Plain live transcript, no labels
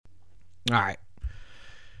All right.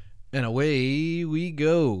 And away we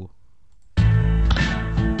go.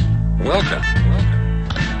 Welcome.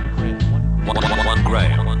 One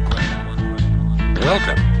Gram.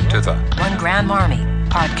 Welcome to the One Gram Army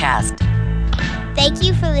Podcast. Thank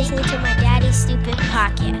you for listening to my daddy's stupid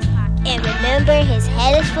podcast. And remember, his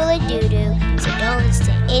head is full of doo-doo, so don't listen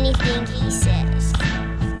to anything he says.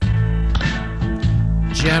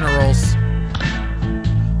 Generals,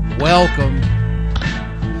 welcome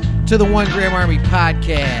to the One Gram Army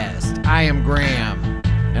Podcast. I am Graham,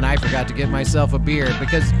 and I forgot to get myself a beer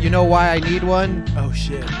because you know why I need one? Oh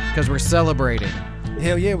shit! Because we're celebrating.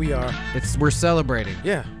 Hell yeah, we are. We're celebrating.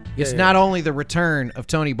 Yeah. It's not only the return of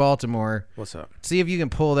Tony Baltimore. What's up? See if you can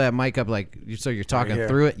pull that mic up so you're talking here.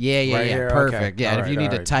 through it. Yeah. Right here? Perfect. Okay. Yeah, and if you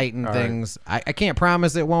need to tighten things, I can't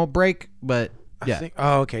promise it won't break, but yeah.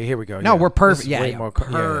 Okay, here we go. No, yeah. we're perfect. This is way Yeah, more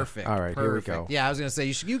perfect. Yeah. All right, perfect. here we go. Yeah, I was gonna say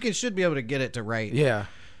you should be able to get it to right. Yeah.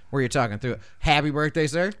 Where you're talking through it. Happy birthday,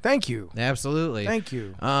 sir. Thank you. Absolutely. Thank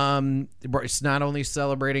you. It's not only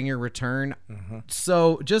celebrating your return.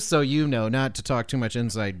 So just so you know, not to talk too much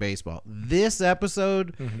inside baseball, this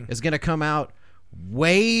episode is going to come out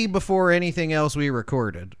way before anything else we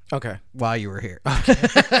recorded Okay. while you were here.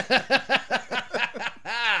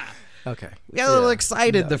 Okay. We got a little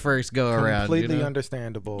excited the first go around. Completely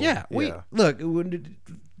understandable. Yeah. We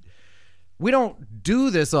don't do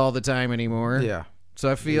this all the time anymore. Yeah. So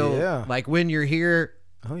I feel like when you're here,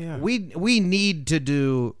 Oh yeah. we need to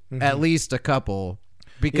do at least a couple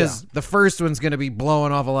because the first one's going to be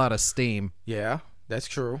blowing off a lot of steam. Yeah, that's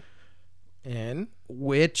true. And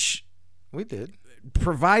Which, we did.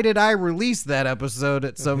 provided I release that episode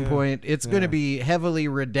at some point, it's going to be heavily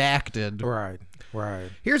redacted. Right.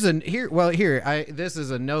 This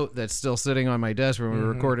is a note that's still sitting on my desk when we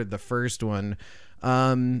recorded the first one.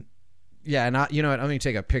 Yeah, and you know what? Let me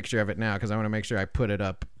take a picture of it now because I want to make sure I put it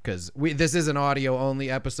up because this is an audio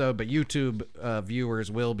only episode, but YouTube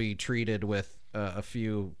viewers will be treated with a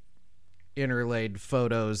few interlaid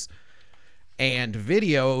photos and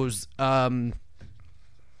videos.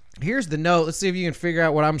 Here's the note. Let's see if you can figure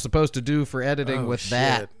out what I'm supposed to do for editing with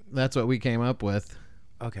that. That's what we came up with.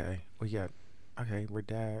 Okay.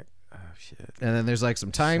 Redact. Oh shit. And then there's like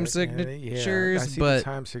some time signatures, I see but the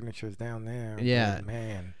time signatures down there. Yeah. Oh,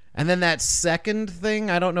 man. And then that second thing,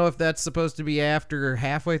 I don't know if that's supposed to be after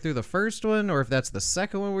halfway through the first one or if that's the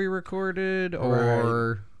second one we recorded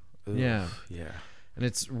or yeah. And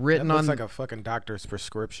it's written That looks on like a fucking doctor's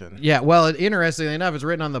prescription. Yeah, well, interestingly enough, it's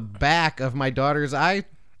written on the back of my daughter's eye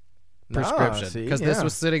prescription because this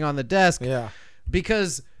was sitting on the desk. Yeah.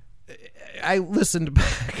 Because I listened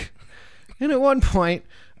back, and at one point,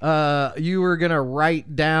 you were gonna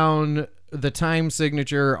write down the time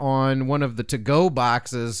signature on one of the to-go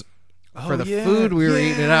boxes for the food we were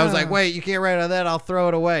eating, and I was like, wait, you can't write on that, I'll throw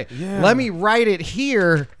it away. Let me write it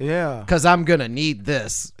here because I'm gonna need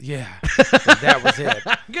this. That was it.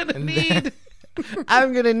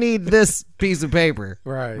 I'm gonna need this piece of paper.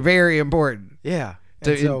 Right. Very important.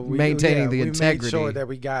 To maintaining the integrity. We made sure that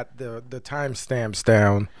we got the timestamps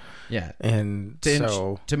down. Yeah. And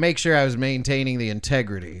to make sure I was maintaining the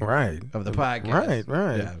integrity of the podcast.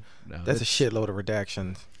 Right. Yeah. No, that's a shitload of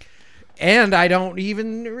redactions. And I don't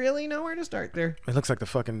even really know where to start there. It looks like the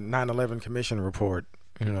fucking 9/11 Commission report.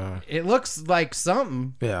 You know. It looks like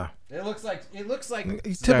something. Yeah. It looks like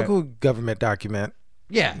typical government document.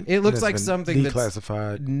 Yeah, it looks like something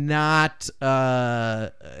declassified. That's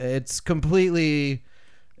not. It's completely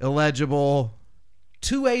illegible.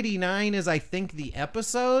 289 is, I think, the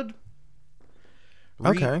episode.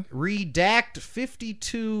 Okay. Redact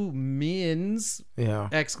 52 mins. Yeah.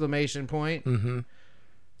 Exclamation point. Mm-hmm.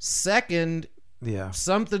 Second. Yeah.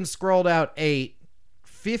 Something scrolled out 8.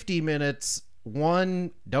 50 minutes. 1.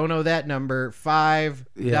 Don't know that number. 5. ...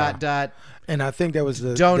 And I think that was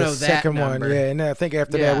the second one. Yeah. And I think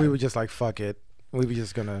after that we were just like, fuck it. We were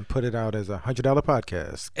just gonna put it out as a $100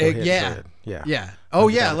 podcast. Go ahead. Yeah. Oh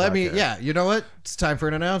yeah. Let me. Yeah. You know what? It's time for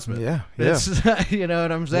an announcement. Yeah. You know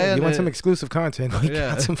what I'm saying? You want some exclusive content? We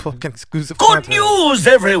got some fucking exclusive Good content. news,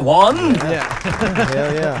 everyone!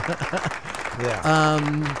 Hell yeah.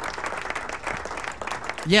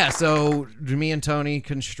 Yeah. So me and Tony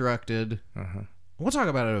constructed. We'll talk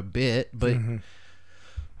about it a bit, but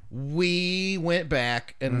we went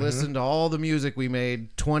back and listened to all the music we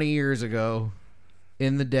made 20 years ago.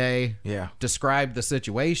 In the day, described the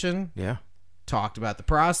situation, talked about the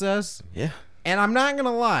process, and I'm not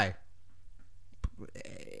gonna lie,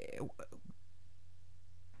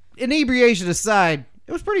 inebriation aside,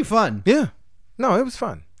 it was pretty fun. Yeah, no, it was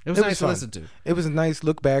fun. It was nice to listen to. It was a nice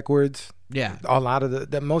look backwards. Yeah, a lot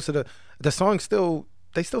of most of the songs still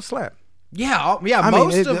slap. Yeah,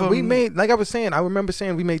 most of them. We made, like I was saying, I remember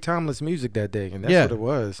saying we made timeless music that day, and that's what it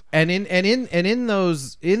was. And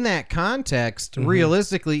in that context,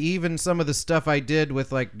 realistically, even some of the stuff I did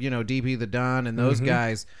with like DP the Don and those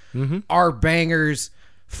guys are bangers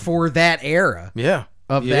for that era. Yeah,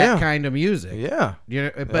 of that kind of music. Yeah,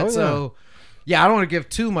 but I don't want to give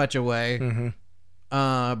too much away.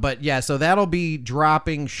 But yeah, so that'll be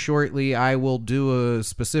dropping shortly. I will do a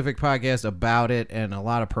specific podcast about it and a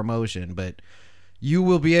lot of promotion, but you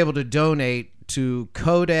will be able to donate to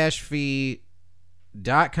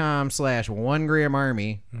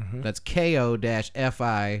ko-fi.com/1gramarmy. That's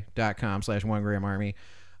ko-fi.com/1gramarmy.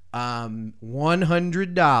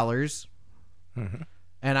 $100.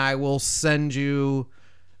 And I will send you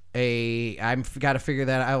I've got to figure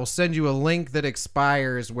that out. I will send you a link that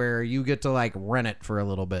expires where you get to like rent it for a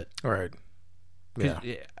little bit. All right. Yeah.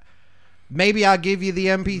 Maybe I'll give you the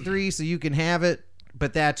MP3 so you can have it,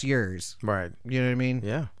 but that's yours. Right. You know what I mean?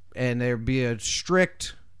 Yeah. And there'd be a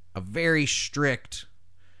very strict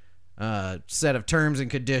set of terms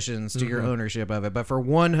and conditions to your ownership of it. But for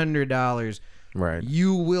 $100, right,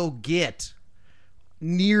 you will get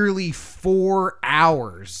nearly 4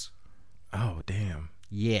 hours. Oh, damn.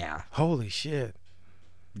 Yeah. Holy shit.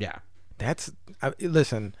 Yeah. That's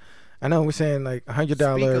listen. I know we're saying like $100. Speak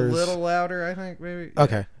a little louder, I think maybe.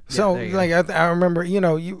 Okay. So like I remember,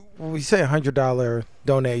 we say $100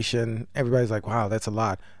 donation. Everybody's like, wow, that's a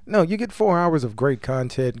lot. No, you get 4 hours of great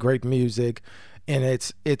content, great music, and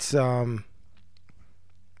it's. This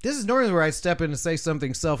is normally where I step in and say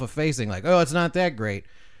something self-effacing, like, "Oh, it's not that great."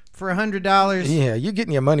 For $100, yeah, you're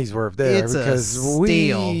getting your money's worth there, because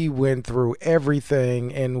we went through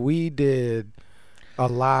everything and we did a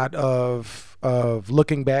lot of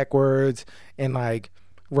looking backwards and like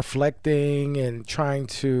reflecting and trying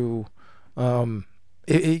to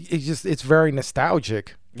it's very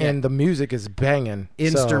nostalgic. Yeah. And the music is banging.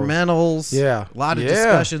 Instrumentals. So, yeah. A lot of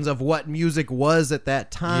discussions of what music was at that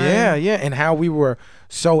time. Yeah. And how we were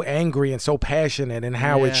so angry and so passionate, and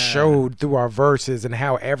how it showed through our verses, and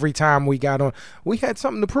how every time we got on, we had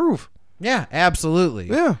something to prove. Yeah, absolutely.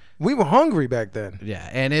 Yeah. We were hungry back then. Yeah.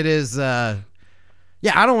 And it is, I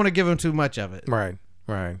don't want to give them too much of it. Right.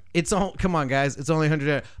 It's all, come on, guys. It's only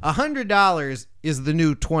 $100. $100 is the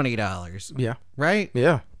new $20. Yeah. Right?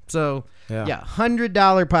 Yeah. So, $100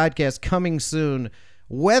 podcast coming soon.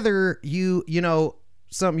 Whether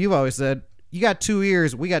something you've always said, you got 2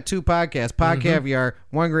 ears, we got 2 podcasts, Caviar,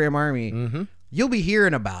 1 Gram Army. You'll be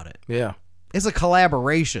hearing about it. Yeah. It's a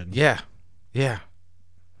collaboration. Yeah.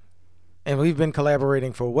 And we've been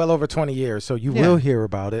collaborating for well over 20 years, so you will hear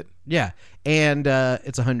about it. Yeah. And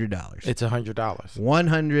it's $100. It's $100.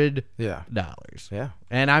 $100. Yeah. Yeah.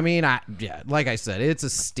 And I mean, like I said, it's a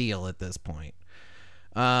steal at this point.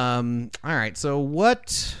 All right, so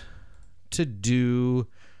what to do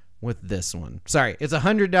with this one? Sorry, it's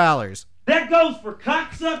 $100. That goes for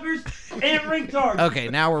cocksuckers and retards. Okay,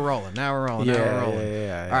 now we're rolling.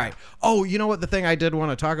 Yeah. All right. Oh, you know what? The thing I did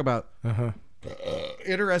want to talk about.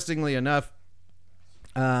 Interestingly enough,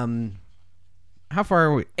 how far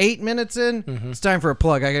are we? 8 minutes in. It's time for a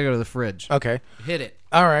plug. I gotta go to the fridge. Okay, hit it.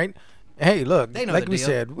 All right. Hey, look, like we deal.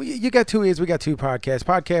 said, you got 2 ears, we got 2 podcasts.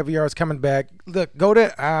 Podcaviar is coming back. Look, go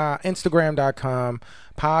to Instagram.com,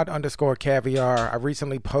 pod_caviar. I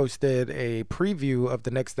recently posted a preview of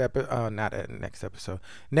the next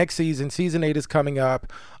next season. Season 8 is coming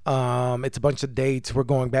up. It's a bunch of dates. We're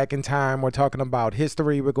going back in time. We're talking about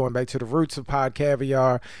history. We're going back to the roots of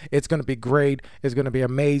Podcaviar. It's going to be great. It's going to be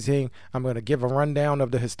amazing. I'm going to give a rundown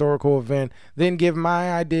of the historical event, then give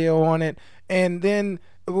my idea on it, and then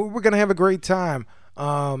we're going to have a great time.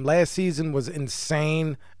 Last season was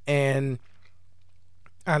insane, and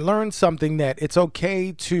I learned something, that it's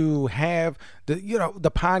okay to have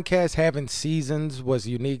the podcast having seasons was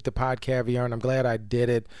unique to Podcaviar, and I'm glad I did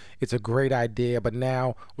it. It's a great idea, but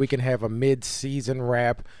now we can have a mid-season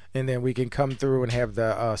wrap, and then we can come through and have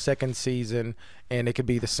the second season, and it could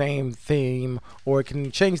be the same theme, or it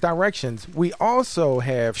can change directions. We also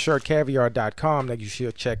have shirtcaviar.com that you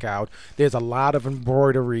should check out. There's a lot of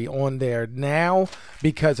embroidery on there now,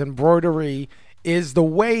 because embroidery is the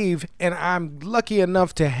wave, and I'm lucky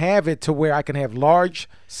enough to have it to where I can have large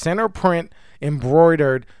center print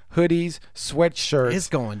embroidered hoodies, sweatshirts. It's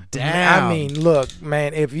going down. I mean, look,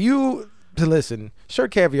 man, listen,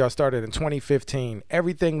 Shirt Caviar started in 2015.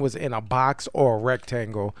 Everything was in a box or a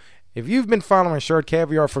rectangle. If you've been following Shirt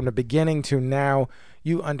Caviar from the beginning to now,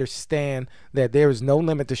 you understand that there is no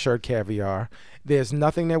limit to Shirt Caviar. There's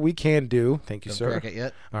nothing that we can do. Thank you, sir. Don't crack it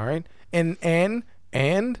yet. All right. And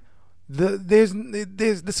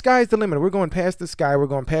the sky's the limit. We're going past the sky. We're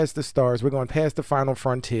going past the stars. We're going past the final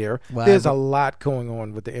frontier. Well, there's a lot going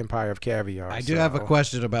on with the Empire of Caviar. I do have a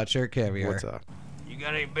question about Shirt Caviar. What's up? You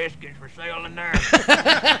got any biscuits for sale in there?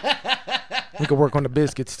 We could work on the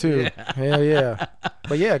biscuits too. Hell yeah.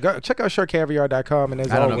 But yeah, go check out shirtcaviar.com, and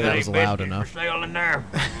as I don't know always, if that was loud biscuits enough. for sale in there?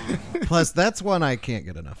 Plus, that's one I can't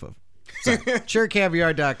get enough of. So,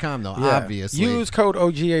 SureCaviar.com, though, yeah. obviously. Use code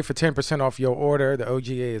OGA for 10% off your order. The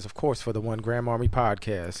OGA is, of course, for the One Gram Army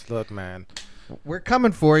podcast. Look, man, We're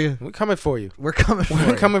coming for you. we're coming for you. We're coming for you.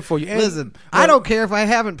 We're coming for you. And- Listen, I don't care if I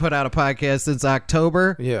haven't put out a podcast since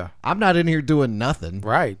October. Yeah. I'm not in here doing nothing.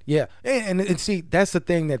 Right. Yeah. And see, that's the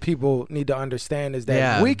thing that people need to understand is that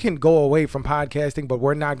Yeah. we can go away from podcasting, but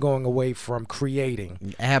we're not going away from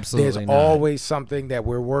creating. Absolutely There's not. always something that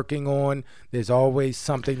we're working on. There's always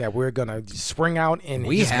something that we're gonna spring out and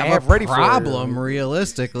We just have a ready problem, for.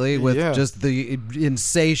 realistically, with Yeah. just the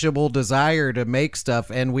insatiable desire to make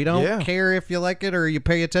stuff, and we don't Yeah. care if you like it or you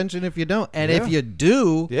pay attention if you don't. And if Yeah. you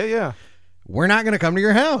do, Yeah. we're not going to come to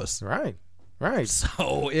your house. Right. Right.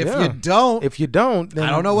 So if Yeah. you don't, If you don't, then I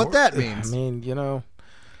don't know what that means. I mean,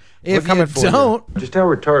 if coming you for you. don't, Just how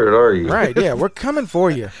retarded are you? right? Yeah, we're coming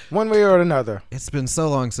for you, one way or another. it's been so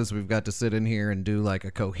long since we've got to sit in here and do like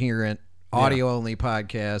a coherent audio only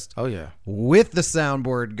podcast Oh yeah. with the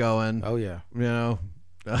soundboard going. Oh yeah. You know,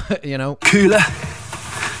 you know. Cooler,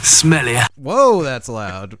 smellier. Whoa, that's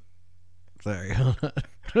loud. Sorry.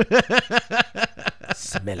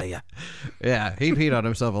 Smelly. Yeah, he peed on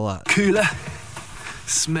himself a lot. Cooler,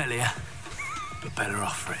 smellier, but better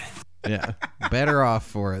off for it. Yeah, better off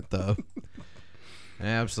for it though.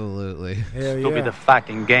 Absolutely. Hell yeah.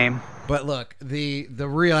 fucking game. But look, the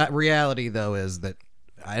reality though is that,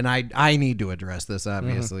 and I need to address this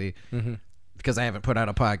obviously because I haven't put out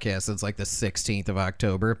a podcast since like the 16th of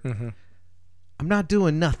October. I'm not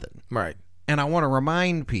doing nothing. Right. And I want to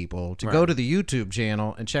remind people to go to the YouTube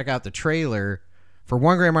channel and check out the trailer for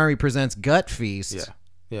One Gram Army Presents Gut Feast. Yeah.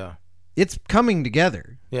 Yeah. It's coming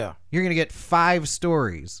together. Yeah. You're going to get 5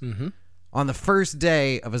 stories on the first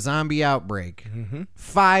day of a zombie outbreak.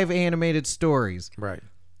 5 animated stories Right.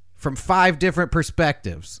 from 5 different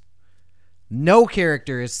perspectives. No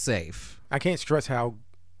character is safe. I can't stress how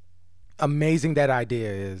amazing that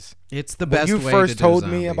idea is. It's the When best you way first to do told me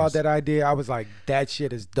zombies. about that idea, I was like, that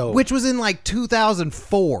shit is dope. Which was in like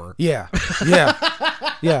 2004. Yeah. Yeah.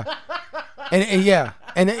 Yeah. And yeah.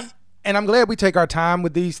 And I'm glad we take our time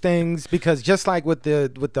with these things because just like with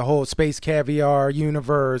the whole Space Caviar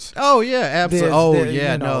universe. Oh yeah, absolutely.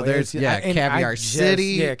 There's Caviar just- City.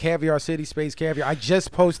 Yeah, Caviar City, Space Caviar. I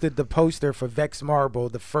just posted the poster for Vex Marble,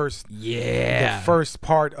 the first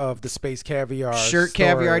part of the Space Caviar.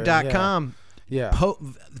 ShirtCaviar.com. Yeah.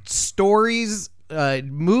 Stories,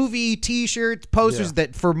 movie T-shirts, posters Yeah.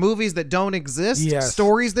 that for movies that don't exist, Yes.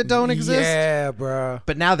 stories that don't exist. Yeah, bruh.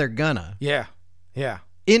 But now they're gonna Yeah. Yeah.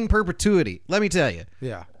 in perpetuity. Let me tell you,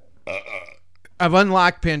 Yeah. I've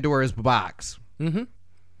unlocked Pandora's box. And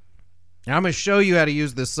I'm going to show you how to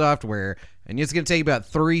use this software, and it's going to take you about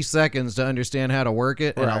 3 seconds to understand how to work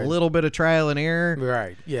it, and Right. a little bit of trial and error,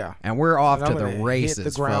 Right. Yeah. and we're off And to I'm the gonna hit races,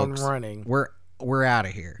 the ground folks. running. We're out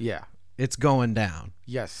of here. Yeah. It's going down.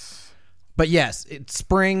 Yes. But yes, it's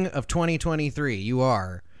spring of 2023. You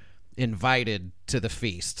are invited to the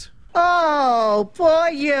feast. Oh, poor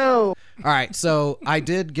you. All right, so I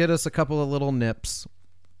did get us a couple of little nips,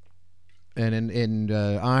 and in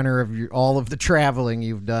honor of all of the traveling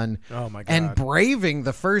you've done, Oh my God. and braving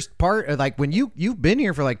the first part, like when you've been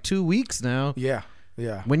here for like 2 weeks now. Yeah.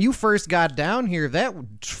 Yeah. When you first got down here, that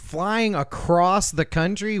flying across the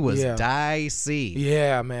country was Yeah. dicey.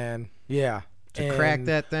 Yeah, man. Yeah. To crack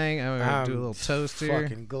that thing, I'm gonna do a little toast here.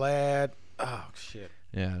 Fucking glad. Oh shit.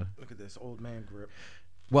 Yeah. Look at this old man grip.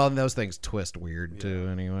 Well, and those things twist weird too.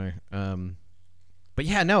 Anyway, but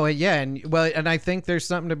yeah, no, yeah, and I think there's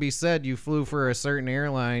something to be said. You flew for a certain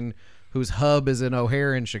airline whose hub is in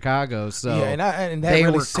O'Hare in Chicago, so Yeah, and that they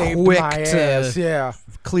really were saved quick my to ass. Yeah.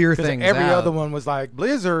 clear 'Cause things every out. other one was like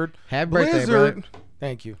Blizzard. Happy birthday, Blizzard. brother.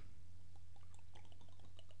 Thank you.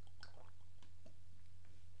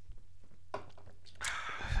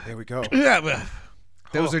 There we go. Yeah, but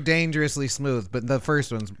those are dangerously smooth, but the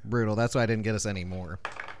first one's brutal. That's why I didn't get us any more.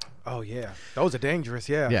 Oh yeah, those are dangerous.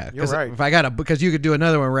 Yeah, Yeah, you're right. If because you could do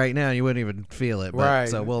another one right now, and you wouldn't even feel it. But, Right.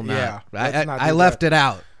 So we'll not. Yeah, let's not I do left that. it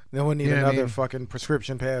out. Then we need You know what I another mean? fucking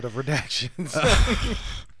prescription pad of redactions.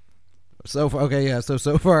 So far, okay, yeah. So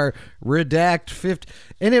far, redact 50,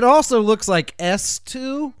 and it also looks like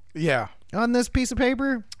S2 yeah, on this piece of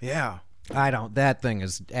paper. yeah. I don't. That thing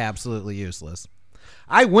is absolutely useless.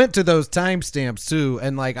 I went to those timestamps too,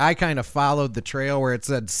 and like I kind of followed the trail where it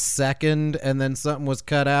said second and then something was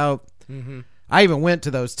cut out. I even went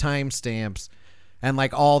to those timestamps, and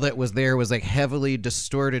like all that was there was like heavily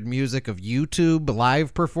distorted music of YouTube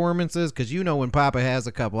live performances. Because you know when Papa has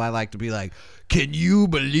a couple, I like to be like, "Can you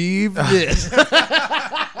believe this?"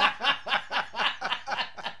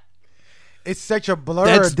 It's such a blur.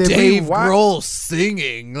 That's Did Dave we watch- Grohl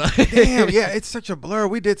singing. Damn, yeah, it's such a blur.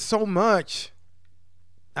 We did so much.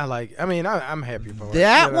 I'm happy for it.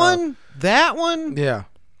 That one Yeah.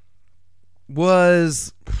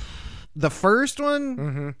 was the first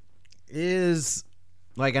one is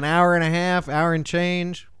like an hour and a half, hour and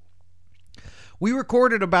change. We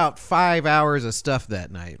recorded about 5 hours of stuff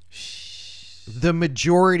that night. The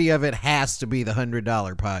majority of it has to be the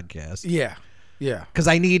 $100 podcast. Yeah. Yeah. Because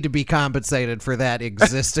I need to be compensated for that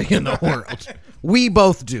existing in the world. We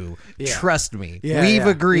both do. Yeah. Trust me. Yeah, We've yeah.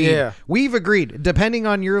 agreed. Yeah. We've agreed. Depending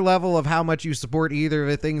on your level of how much you support either of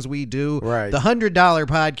the things we do, Right. the $100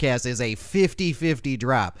 podcast is a 50-50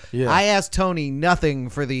 drop. Yeah. I asked Tony nothing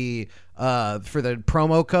for the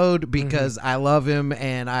promo code because I love him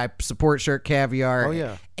and I support Shirt Caviar. Oh,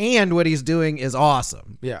 yeah. And what he's doing is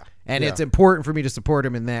awesome. Yeah. And Yeah. it's important for me to support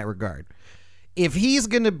him in that regard. If he's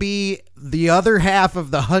going to be the other half of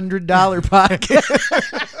the $100 podcast,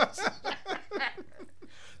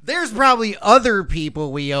 there's probably other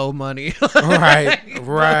people we owe money.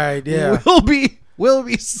 Right, yeah. We'll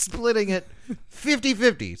be splitting it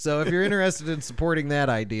 50-50. So if you're interested in supporting that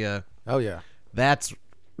idea, Oh, yeah. that's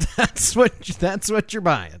what you're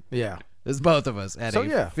buying. Yeah. It's both of us at So, a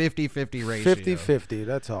yeah. 50-50 ratio. 50-50,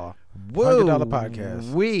 that's all. Whoa, $100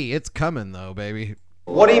 podcast. It's coming though, baby.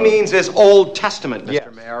 What he means is Old Testament,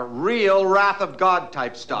 Mr. Mayor. Real wrath of God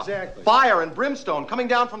type stuff. Exactly. Fire and brimstone coming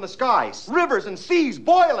down from the skies. Rivers and seas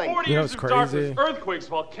boiling. 40 You know what's years of darkness, crazy? Earthquakes,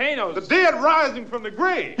 volcanoes. The dead rising from the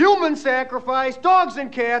grave. Human sacrifice, dogs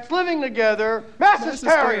and cats living together. Mass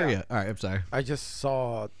hysteria. All right, I'm sorry. I just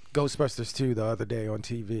saw Ghostbusters 2 the other day on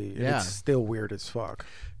TV. And Yeah. It's still weird as fuck.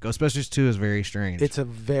 Ghostbusters 2 is very strange. It's a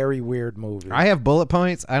very weird movie. I have bullet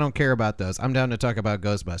points. I don't care about those. I'm down to talk about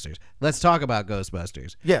Ghostbusters. Let's talk about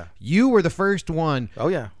Ghostbusters. Yeah. You were the first one. Oh,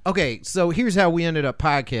 yeah. Okay, so here's how we ended up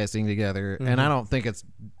podcasting together, and I don't think it's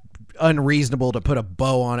unreasonable to put a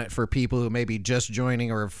bow on it for people who may be just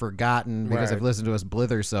joining or have forgotten because Right. they've listened to us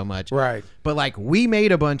blither so much. Right. But like we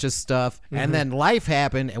made a bunch of stuff, and then life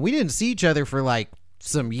happened, and we didn't see each other for like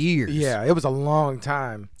some years. Yeah, it was a long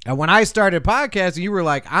time. And when I started podcasting, you were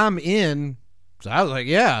like, "I'm in." So I was like,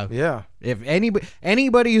 "Yeah, Yeah. If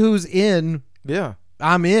anybody who's in, Yeah.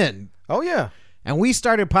 I'm in." Oh, yeah. And we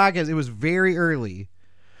started podcast. It was very early.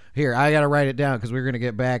 Here, I got to write it down because we're going to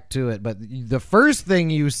get back to it. But the first thing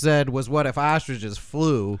you said was, "What if ostriches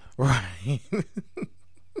flew?" Right.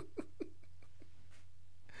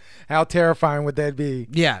 How terrifying would that be?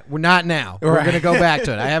 Yeah, we're not now. We're Right. going to go back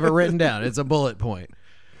to it. I have it written down. It's a bullet point.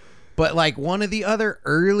 But like one of the other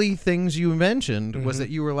early things you mentioned was that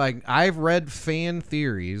you were like, "I've read fan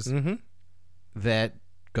theories that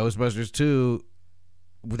Ghostbusters 2,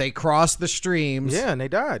 they crossed the streams Yeah, and they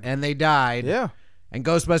died. and they died. Yeah. And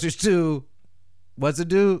Ghostbusters 2, what's it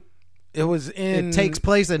do? It was in... It takes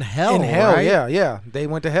place in hell, in hell, right? yeah. They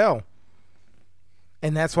went to hell.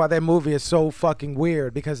 And that's why that movie is so fucking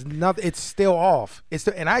weird because it's still off.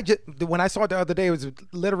 And I just when I saw it the other day, it was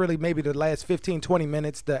literally maybe the last 15, 20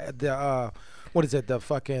 minutes. What is it? The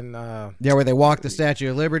fucking Yeah, where they walk the Statue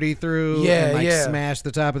of Liberty through and like yeah. smash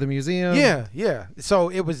the top of the museum. Yeah. So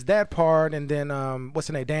it was that part, and then what's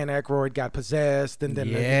the name? Dan Aykroyd got possessed, and then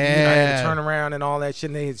I had to turn around and all that shit.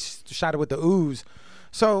 And they shot it with the ooze.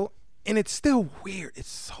 So and it's still weird. It's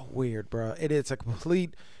so weird, bro. It is a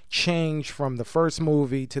complete change from the first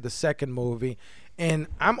movie to the second movie, and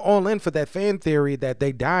I'm all in for that fan theory that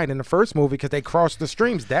they died in the first movie because they crossed the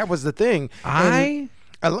streams. That was the thing.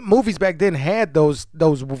 Movies back then had those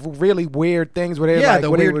really weird things where they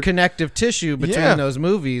the weird connective tissue between those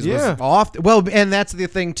movies was off. Well, and that's the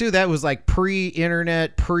thing too. That was like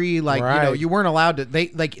pre-internet, you weren't allowed to.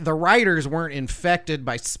 The writers weren't infected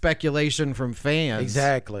by speculation from fans.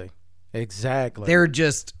 Exactly. It's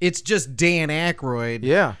just Dan Aykroyd.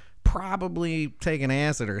 Yeah. Probably taking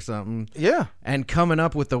acid or something. Yeah. And coming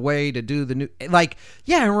up with a way to do the new,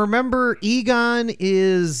 remember Egon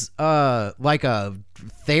is like a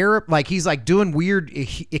therapist, like he's like doing weird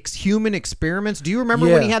human experiments. Do you remember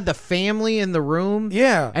when he had the family in the room?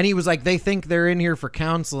 Yeah. And he was like, they think they're in here for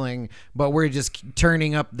counseling, but we're just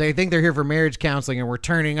turning up, they think they're here for marriage counseling and we're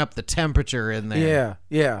turning up the temperature in there.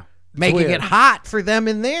 Yeah. Making it hot for them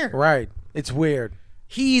in there. Right. It's weird.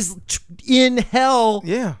 He's in hell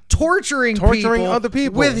torturing other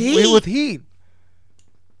people with heat.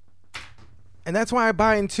 And that's why I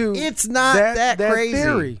buy into It's not that crazy.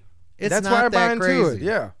 theory. It's that's not why I buy that into crazy. it.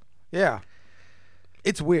 Yeah. Yeah.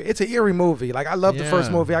 It's weird. It's an eerie movie. Like, I love the first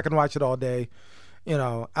Yeah. movie. I can watch it all day. You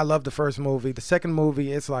know, I love the first movie. The second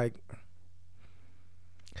movie, it's like,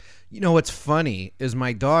 You know what's funny is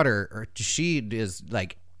my daughter, she is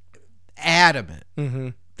like adamant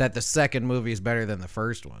that the second movie is better than the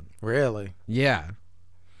first one. really? Yeah.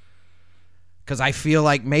 Because I feel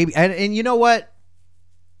like maybe, and you know what?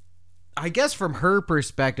 I guess from her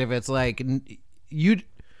perspective, it's like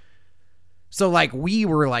so like we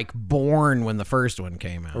were like born when the first one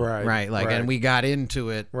came out. Right, Like, right. and we got into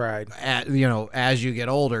it, Right. as you get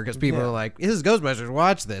older, because people are like, this is Ghostbusters,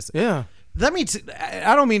 watch this. Yeah.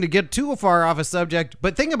 I don't mean to get too far off a subject,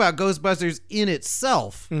 but think about Ghostbusters in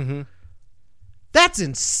itself. Mm-hmm. That's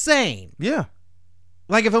insane. Yeah.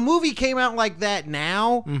 Like, if a movie came out like that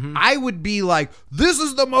now, Mm-hmm. I would be like, this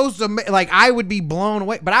is the most like, I would be blown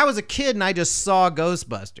away. But I was a kid and I just saw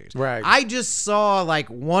Ghostbusters. Right. I just saw like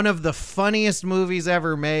one of the funniest movies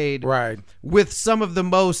ever made. Right. With some of the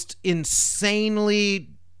most insanely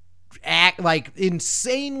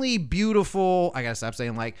beautiful, I gotta stop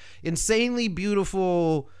saying like, insanely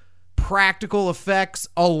beautiful practical effects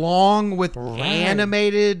along with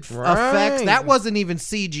animated effects. That wasn't even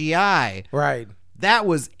CGI. Right. That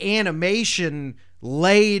was animation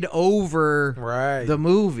laid over the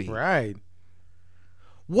movie. Right.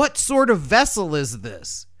 What sort of vessel is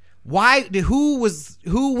this? Why?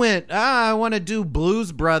 Who went? I want to do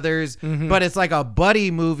Blues Brothers, but it's like a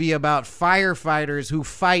buddy movie about firefighters who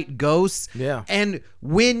fight ghosts. Yeah. And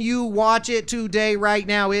when you watch it today, right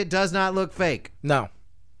now, it does not look fake. No.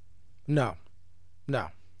 It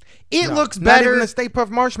No. looks Not better. even the Stay Puft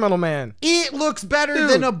Marshmallow Man. It looks better Dude.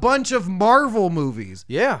 than a bunch of Marvel movies.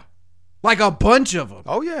 Yeah. Like a bunch of them.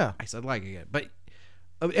 Oh yeah. I said like again, but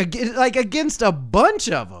like against a bunch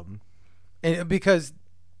of them. And because,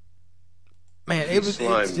 man, it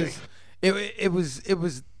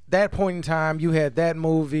was that point in time. You had that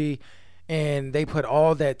movie, and they put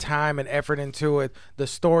all that time and effort into it. The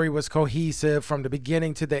story was cohesive from the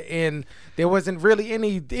beginning to the end. There wasn't really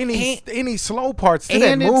any slow parts to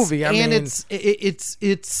that movie. I mean, it's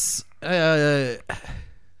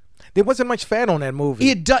there wasn't much fat on that movie.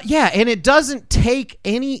 And it doesn't take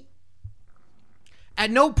any. At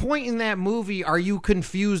no point in that movie are you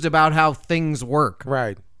confused about how things work.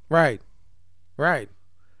 Right.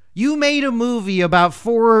 You made a movie about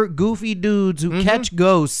 4 goofy dudes who catch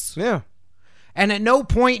ghosts. Yeah. And at no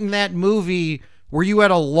point in that movie were you at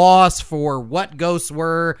a loss for what ghosts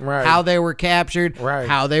were, how they were captured,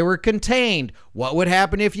 how they were contained, what would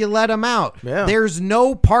happen if you let them out. Yeah. There's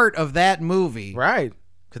no part of that movie. Right.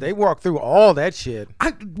 Because they walked through all that shit.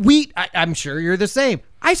 I'm sure you're the same.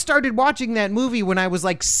 I started watching that movie when I was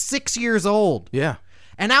like 6 years old. Yeah.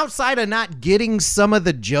 And outside of not getting some of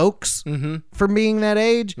the jokes from being that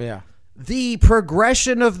age, the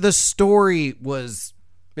progression of the story was...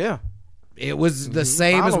 Yeah. It was the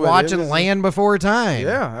same as watching Land Before Time.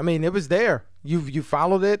 Yeah, I mean, it was there. You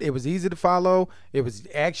followed it. It was easy to follow. It was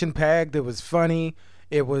action packed. It was funny.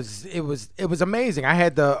 It was amazing. I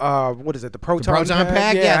had the the proton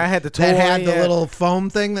pack. Yeah, I had the toy. That had the little foam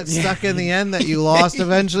thing that stuck in the end that you lost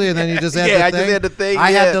eventually, and then you just had the thing. I just had the thing.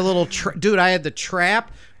 I had the little I had the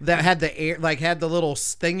trap that had the air, like had the little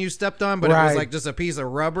thing you stepped on, but it was like just a piece of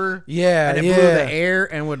rubber. Yeah, and it blew the air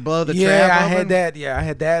and would blow the trap. Yeah, I open. had that. Yeah, I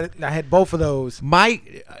had that. I had both of those.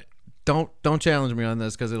 Don't challenge me on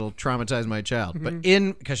this because it'll traumatize my child. But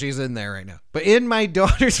because she's in there right now. But in my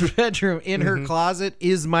daughter's bedroom, in her closet,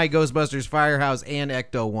 is my Ghostbusters Firehouse and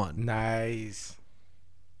Ecto-1. Nice.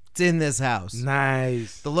 It's in this house.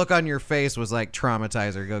 Nice. The look on your face was like,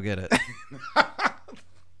 traumatize her. Go get it.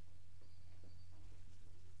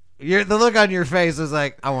 The look on your face was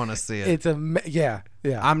like, I want to see it. It's yeah.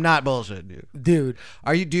 I'm not bullshitting you, dude.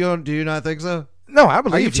 Do you not think so? No, I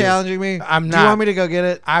believe Are you you. challenging me? I'm not. Do you want me to go get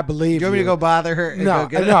it? I believe Do you want me to go bother her? And No, go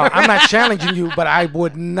get it? no, I'm not challenging you, but I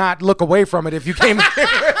would not look away from it if you came. All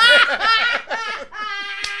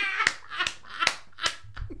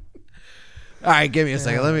right, give me a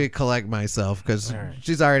second. Let me collect myself because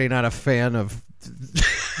she's already not a fan of.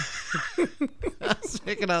 I was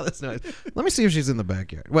making all this noise. Let me see if she's in the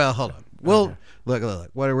backyard. Well, hold on. We'll look.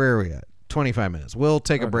 Where are we at? 25 minutes. We'll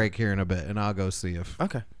take a break here in a bit, and I'll go see if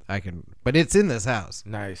I can. But it's in this house.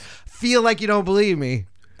 Nice. Feel like you don't believe me.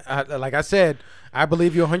 Like I said, I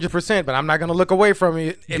believe you 100%, but I'm not going to look away from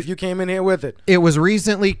you if you came in here with it. It was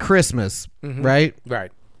recently Christmas, right?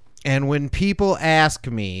 Right. And when people ask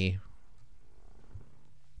me,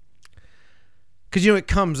 because it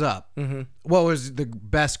comes up, what was the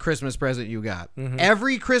best Christmas present you got?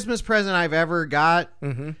 Every Christmas present I've ever got,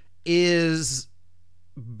 is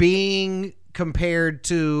being compared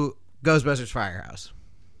to Ghostbusters Firehouse.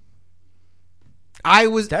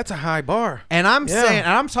 That's a high bar. And I'm saying,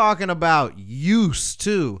 and I'm talking about use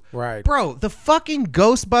too. Right. Bro, the fucking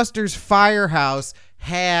Ghostbusters Firehouse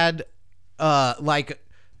had like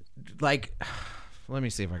let me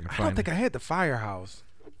see if I can find I don't think I had the Firehouse.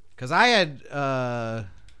 Cuz I had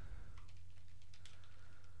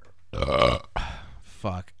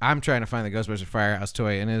fuck. I'm trying to find the Ghostbusters Firehouse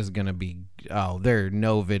toy, and it is going to be there are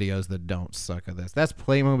no videos that don't suck of this. That's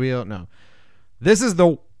Playmobil. No. This is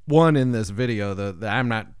the one in this video. I'm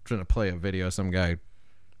not trying to play a video of some guy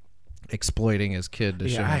exploiting his kid to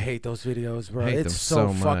show. I hate those videos, bro. I hate It's them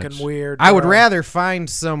so fucking much. weird. I would bro. rather find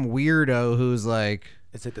some weirdo who's like,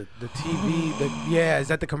 Is it the TV? Is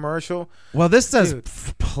that the commercial? well, this says Dude.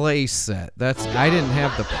 play set. I didn't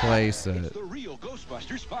have the play set. The real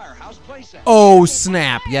Ghostbusters Firehouse playset. Oh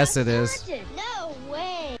snap! Yes, it is, No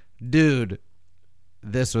way. dude.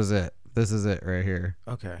 This was it. This is it right here.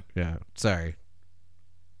 Okay. Yeah. Sorry.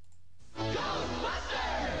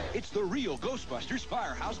 It's the real Ghostbusters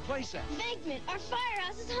Firehouse playset. Figment, our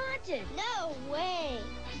firehouse is haunted. No way.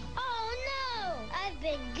 Oh no, I've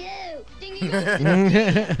been gooped.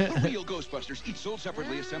 The real Ghostbusters, each sold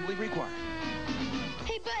separately, assembly required.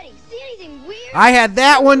 Hey buddy, see anything weird? I had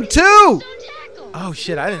that one too. Don't tackle. Oh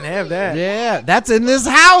shit! I didn't have that. Yeah, that's in this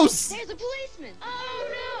house. There's a policeman.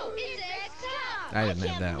 Oh no, it's X-Cop. I didn't have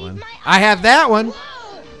can't that believe one. my I have that one.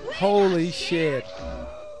 Whoa, wait Holy up. shit!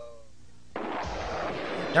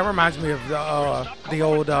 That reminds me of the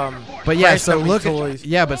old But yeah, Crash so Dummies look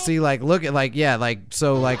toys. at look at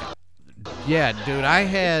yeah, dude, I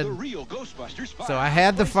had The real Ghostbusters Firehouse. so I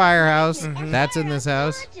had the firehouse. Mm-hmm. That's in this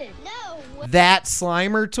house. Haunted. No way. That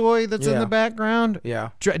Slimer toy that's in Yeah. the background. Yeah.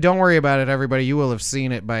 Don't worry about it, everybody. You will have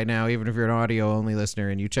seen it by now, even if you're an audio only listener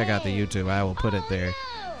and you check out the YouTube. I will put it there.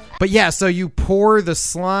 But yeah, so you pour the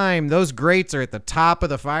slime. Those grates are at the top of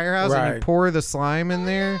the firehouse, and you Right. pour the slime in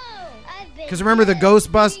there. I've been Because remember the gooped.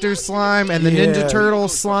 Ghostbusters slime and the Yeah. Ninja Turtle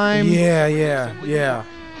slime? Yeah. Hey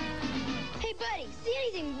buddy, see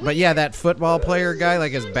anything weird? But yeah, that football player guy,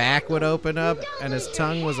 like his back would open up and his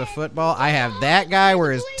tongue was a football. I have that guy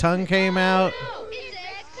where his tongue came out. No, it's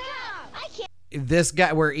X-Cop. I can't. This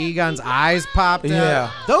guy where Egon's eyes popped out.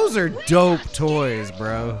 Yeah. Those are dope toys,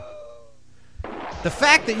 bro. The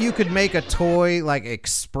fact that you could make a toy like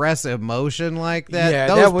express emotion like that, Yeah,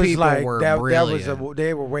 those that was people like were that brilliant. was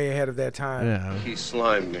they were way ahead of their time. Yeah. He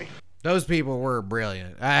slimed me. Those people were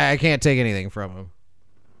brilliant. I can't take anything from them.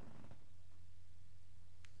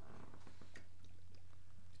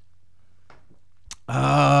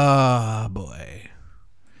 Oh, boy.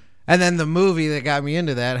 And then the movie that got me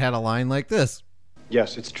into that had a line like this.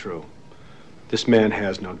 Yes, it's true. This man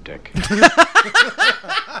has no dick.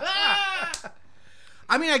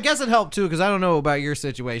 I mean, I guess it helped too, because I don't know about your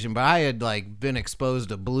situation, but I had like been exposed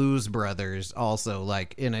to Blues Brothers also,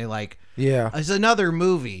 like in a like it's another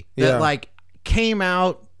movie that Yeah. like came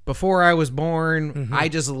out before I was born. I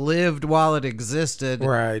just lived while it existed,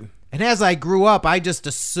 Right. and as I grew up, I just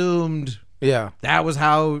assumed Yeah. that was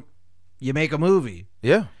how you make a movie.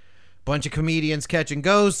 Yeah. Bunch of comedians catching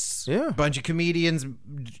ghosts. Yeah. Bunch of comedians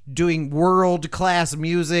doing world class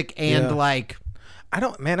music and Yeah. like. I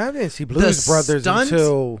didn't see Blues Brothers stunt?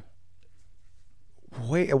 until.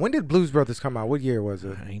 Wait, when did Blues Brothers come out? What year was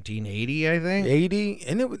it? 1980, I think. 80,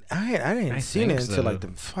 and it was I didn't see it think until so. like the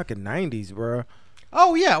fucking 90s, bro.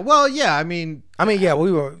 Oh yeah, well yeah. I mean, Yeah,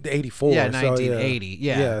 we were 84. Yeah, so, 1980,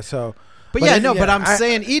 yeah. Yeah, so. but I'm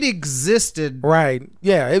saying it existed. Right.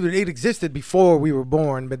 Yeah, it existed before we were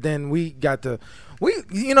born, but then we got to.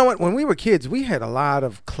 You know what? When we were kids, we had a lot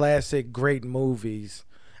of classic, great movies.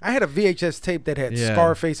 I had a VHS tape that had Yeah.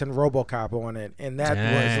 Scarface and RoboCop on it, and that was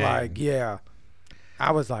Dang. like, yeah.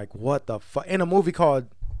 I was like, what the fuck? In a movie called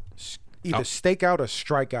either Stakeout or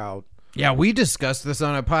Strikeout. Yeah, we discussed this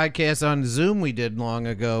on a podcast on Zoom we did long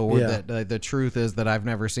ago. Where Yeah. that the truth is that I've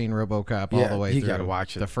never seen RoboCop all the way you through. gotta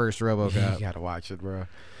watch it. The first RoboCop. You gotta watch it, bro.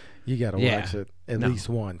 You gotta Yeah. watch it at No. least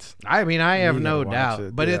once. I mean, I have You no gotta watch doubt,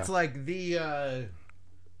 it, but yeah. it's like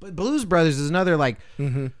but Blues Brothers is another like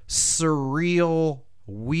surreal,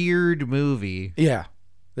 weird movie Yeah,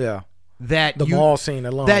 yeah. that The mall scene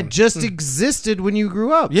alone. that just existed when you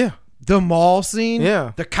grew up. Yeah. The mall scene,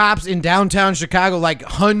 Yeah. the cops in downtown Chicago, like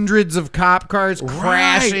hundreds of cop cars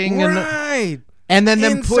crashing, Right. and then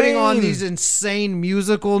them putting on Insane. these insane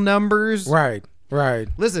musical numbers. Right.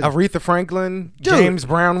 Listen, Aretha Franklin, Dude. James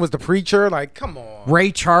Brown was the preacher. Like, come on.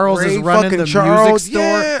 Ray Charles Ray is running fucking the Charles, music store,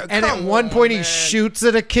 yeah, and at come one point on, he man. shoots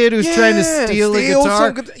at a kid who's trying to Yeah, steal a steal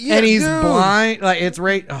guitar, some yeah, and he's dude. blind. Like it's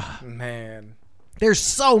Ray. Oh, Man. There's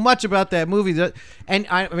so much about that movie and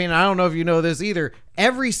I mean, I don't know if you know this either.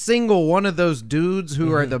 Every single one of those dudes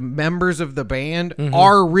who are the members of the band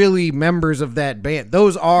are really members of that band.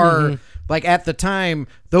 Those are like at the time,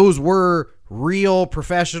 those were real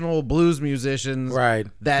professional blues musicians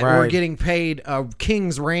that were getting paid a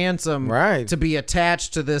king's ransom to be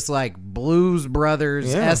attached to this like Blues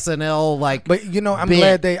Brothers SNL like. But you know, I'm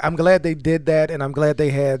glad they did that, and I'm glad they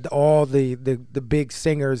had all the big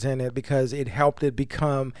singers in it, because it helped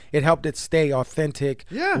it stay authentic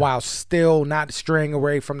while still not straying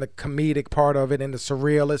away from the comedic part of it and the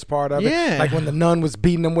surrealist part of it. Like when the nun was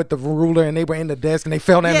beating them with the ruler and they were in the desk and they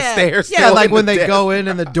fell down the stairs. Yeah, like when they go in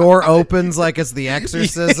and the door opens like it's the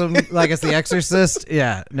exorcism, like it's the Exorcist.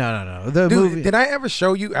 Yeah, no. The movie. Did I ever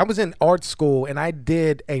show you? I was in art school and I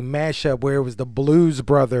did a mashup where it was the Blues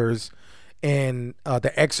Brothers and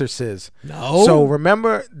the Exorcist. No. So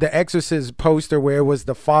remember the Exorcist poster where it was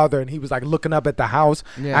the father and he was like looking up at the house?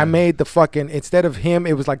 I made the fucking, instead of him,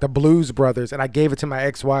 it was like the Blues Brothers, and I gave it to my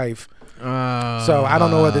ex-wife. So I don't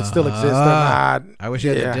know whether it still exists or not. I wish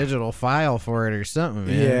you had a digital file for it or something,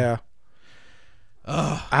 man. Yeah.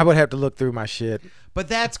 I would have to look through my shit. But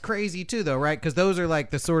that's crazy too, though, right? Because those are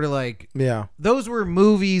like the sort of like those were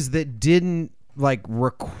movies that didn't like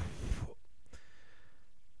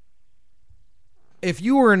if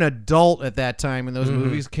you were an adult at that time and those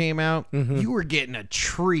movies came out, you were getting a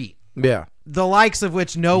treat. Yeah. The likes of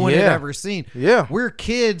which no one had ever seen. Yeah. We're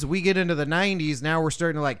kids. We get into the 90s. Now we're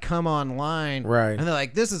starting to like come online. Right. And they're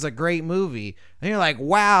like, this is a great movie. And you're like,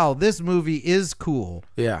 wow, this movie is cool.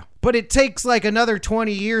 Yeah. But it takes like another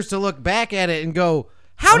 20 years to look back at it and go,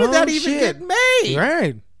 how did that even get made?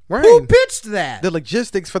 Right. Who pitched that? The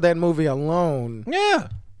logistics for that movie alone. Yeah.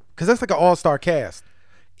 Because that's like an all-star cast.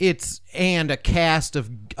 And a cast of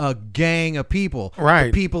a gang of people. Right.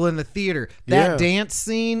 The people in the theater. That dance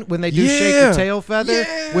scene when they do Shake the Tail Feather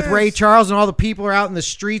with Ray Charles and all the people are out in the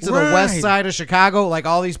streets of the west side of Chicago, like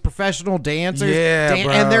all these professional dancers.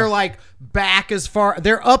 And they're like back as far,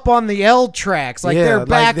 they're up on the L tracks. Like they're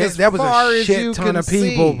back as far as you can see. That was a shit ton of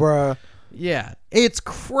people, bruh. Yeah. It's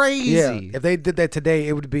crazy. Yeah. If they did that today,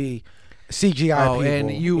 it would be CGI people.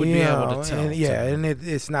 And you would be able to tell. And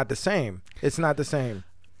it's not the same. It's not the same.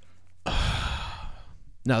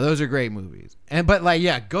 No, those are great movies. But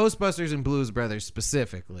Ghostbusters and Blues Brothers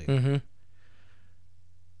specifically.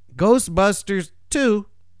 Ghostbusters 2.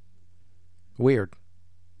 Weird.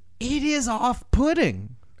 It is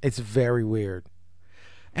off-putting. It's very weird.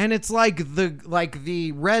 And it's like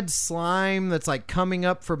the red slime that's like coming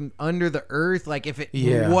up from under the earth, like if it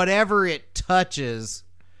whatever it touches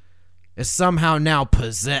is somehow now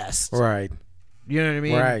possessed. Right. You know what I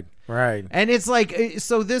mean? Right. And it's like,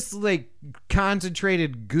 so this like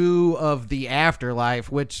concentrated goo of the afterlife,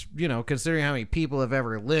 which, you know, considering how many people have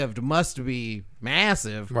ever lived, must be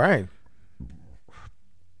massive. Right.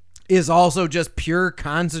 Is also just pure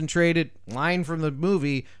concentrated, line from the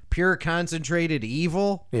movie, pure concentrated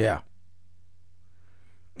evil. Yeah.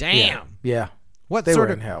 Damn. Yeah. What they sort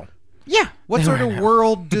were of in hell? Yeah. What sort of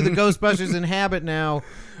world do the Ghostbusters inhabit now?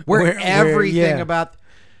 Where everything about...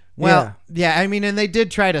 Well, I mean, and they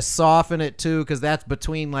did try to soften it too, because that's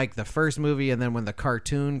between like the first movie and then when the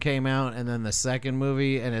cartoon came out and then the second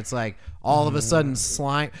movie, and it's like all of a sudden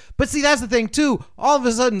slime. But see, that's the thing too. All of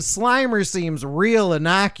a sudden, Slimer seems real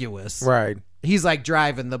innocuous. Right. He's like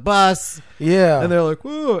driving the bus. Yeah. And they're like,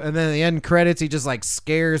 whoa. And then at the end credits, he just like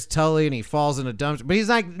scares Tully and he falls in a dumpster. But he's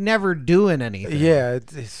like never doing anything. Yeah,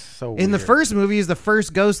 it's so in weird. the first movie is the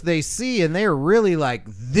first ghost they see, and they're really like,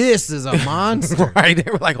 this is a monster. Right.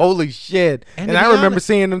 They were like, holy shit. And I remember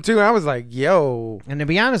seeing them too. I was like, yo. And to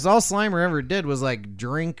be honest, all Slimer ever did was like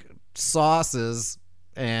drink sauces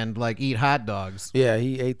and like eat hot dogs. Yeah,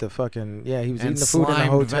 he ate the fucking, he was eating the food in the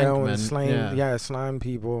hotel Venkman. and slime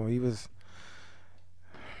people. He was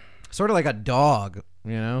sort of like a dog,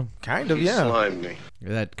 you know? Kind of, He slimed me.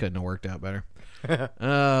 That couldn't have worked out better.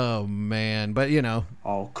 Oh, man. But, you know.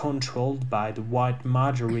 All controlled by the white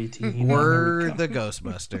majority in We're America. the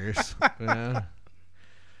Ghostbusters. Yeah.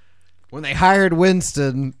 When they hired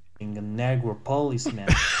Winston. A Negro policeman.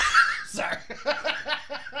 Sorry.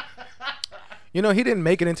 You know, he didn't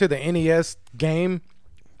make it into the NES game.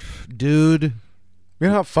 Dude. You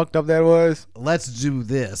know how fucked up that was? Let's do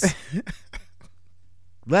this.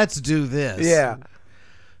 Let's do this. Yeah.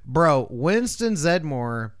 Bro, Winston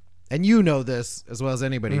Zeddemore, and you know this as well as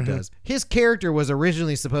anybody does, his character was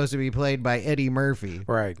originally supposed to be played by Eddie Murphy.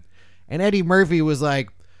 Right. And Eddie Murphy was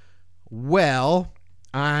like, well,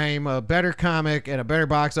 I'm a better comic and a better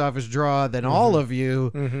box office draw than all of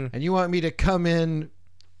you, and you want me to come in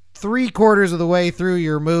 3/4 of the way through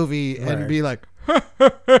your movie and be like,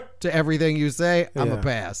 to everything you say, I'm a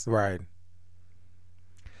pass. Right.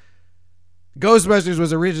 Ghostbusters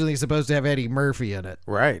was originally supposed to have Eddie Murphy in it.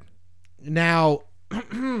 Right. Now,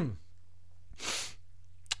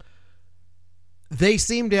 they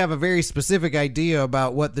seem to have a very specific idea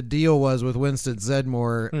about what the deal was with Winston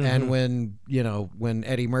Zeddemore, and when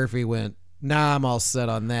Eddie Murphy went, nah, I'm all set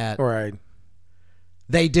on that. Right.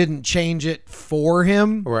 They didn't change it for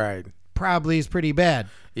him. Right. Probably is pretty bad.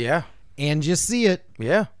 Yeah. And you see it.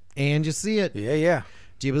 Yeah. And you see it. Yeah, yeah.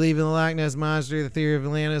 Do you believe in the Loch Ness Monster, the theory of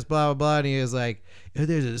Atlantis, blah, blah, blah? And he was like, if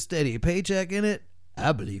there's a steady paycheck in it,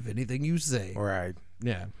 I believe anything you say. Right.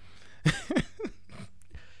 Yeah.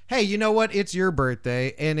 Hey, you know what? It's your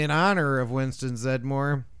birthday. And in honor of Winston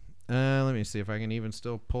Zeddemore, let me see if I can even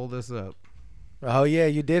still pull this up. Oh, yeah,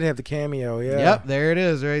 you did have the cameo, yeah. Yep, there it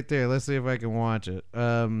is right there. Let's see if I can watch it.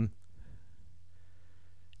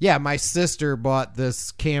 Yeah, my sister bought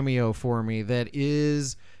this cameo for me that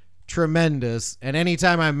is tremendous. And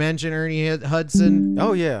anytime I mention Ernie Hudson,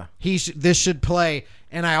 oh yeah, this should play.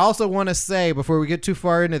 And I also want to say, before we get too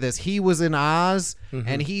far into this, he was in Oz,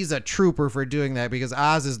 and he's a trooper for doing that, because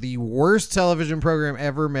Oz is the worst television program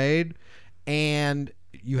ever made, and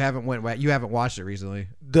you haven't watched it recently.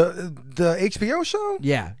 The HBO show?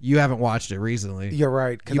 Yeah, you haven't watched it recently. You're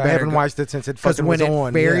right, because I haven't watched it since it fucking was on. Because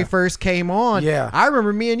when it very first came on, I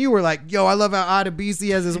remember me and you were like, yo, I love how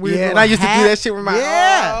Adebisi has this weird and I used to do that shit with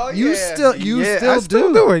my you still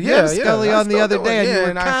do it. Yeah, Scully on the other day, and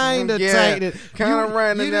you were kind of tight. Kind of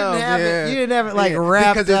running You didn't have it like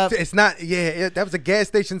wrapped because up. It's not, that was a gas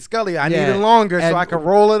station Scully. I needed longer so I could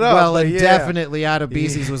roll it up. Well, and definitely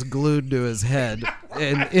Adebisi's was glued to his head,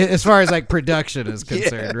 and as far as like production is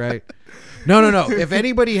concerned, right? No. If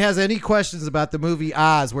anybody has any questions about the movie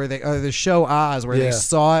Oz, or the show Oz, where they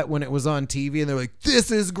saw it when it was on TV and they're like,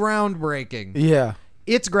 this is groundbreaking. Yeah.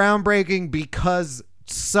 It's groundbreaking because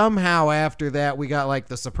somehow after that we got like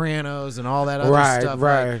The Sopranos and all that other stuff.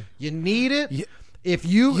 Right. Like, you need it. Yeah.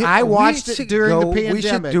 I watched it during the pandemic. We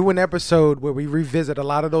should do an episode where we revisit a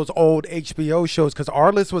lot of those old HBO shows, because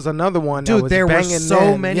Arliss was another one. Dude, that was there were banging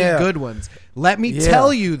so many good ones. Let me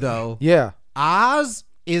tell you though. Yeah. Oz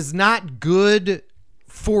is not good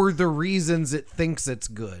for the reasons it thinks it's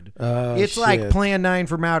good. It's like Plan 9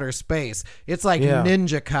 from Outer Space. It's like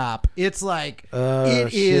Ninja Cop. It's like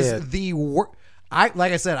it is the worst.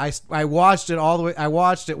 Like I said, I watched it all the way. I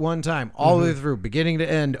watched it one time all the way through, beginning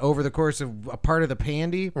to end, over the course of a part of the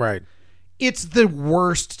pandy. Right. It's the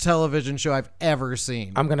worst television show I've ever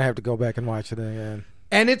seen. I'm gonna have to go back and watch it again.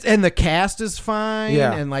 And the cast is fine.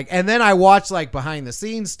 Yeah. And then I watched like behind the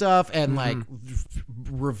scenes stuff and like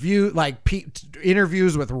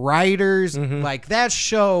interviews with writers. Like that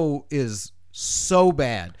show is so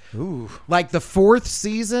bad. Ooh. Like the fourth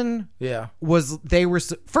season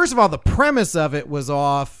first of all, the premise of it was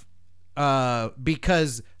off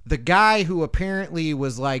because the guy who apparently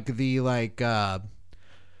was like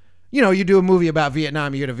you do a movie about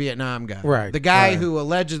Vietnam, you get a Vietnam guy. Right. The guy who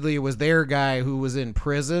allegedly was their guy who was in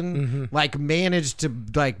prison, like managed to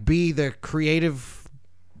like be the creative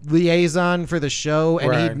liaison for the show,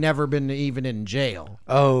 and he'd never been even in jail.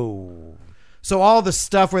 Oh. So all the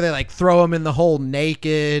stuff where they like throw him in the hole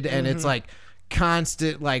naked, and it's like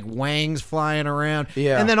constant like wangs flying around.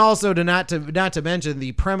 Yeah. And then also not to mention,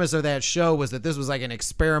 the premise of that show was that this was like an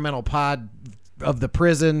experimental pod of the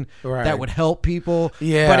prison that would help people.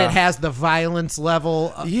 Yeah. But it has the violence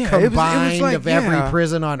level combined it was like, of every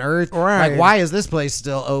prison on Earth. Right. Like, why is this place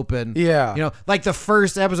still open? Yeah. You know, like the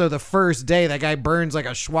first episode, the first day, that guy burns like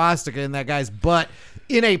a swastika in that guy's butt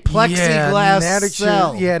in a plexiglass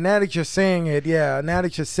cell. Now that you're saying it,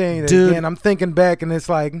 again, I'm thinking back and it's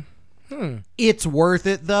like, It's worth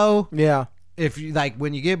it though. Yeah. If you like,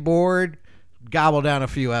 when you get bored, gobble down a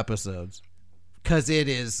few episodes. Because it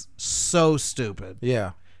is so stupid.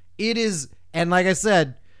 Yeah. It is, and like I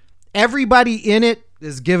said, everybody in it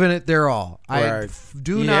is giving it their all. I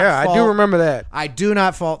do remember that. I do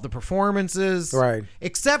not fault the performances. Right.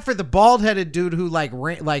 Except for the bald-headed dude who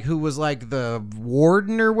who was like the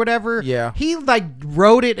warden or whatever. Yeah. He like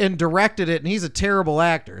wrote it and directed it, and he's a terrible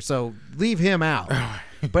actor, so leave him out.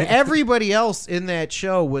 But everybody else in that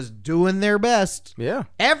show was doing their best. Yeah.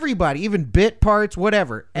 Everybody, even bit parts,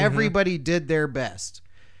 whatever. Everybody did their best.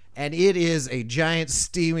 And it is a giant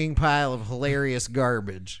steaming pile of hilarious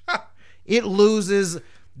garbage. It loses,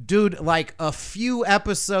 dude, like a few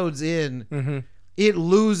episodes in, it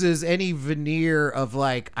loses any veneer of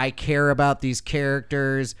like, I care about these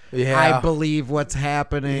characters. Yeah. I believe what's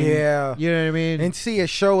happening. Yeah. You know what I mean? And see a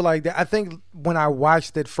show like that, I think when I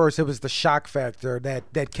watched it first, it was the shock factor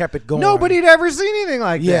that kept it going. Nobody'd ever seen anything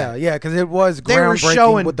like Yeah, that. yeah, because it was They were groundbreaking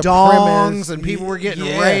showing with the dongs premise. and people were getting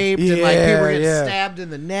Yeah, raped and like yeah, people were getting yeah. stabbed in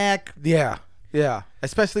the neck. Yeah, yeah,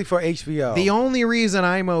 especially for HBO. The only reason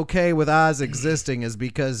I'm okay with Oz existing is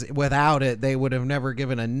because without it, they would have never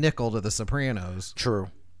given a nickel to The Sopranos. True.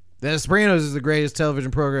 The Sopranos is the greatest television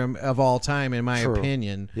program of all time, in my True.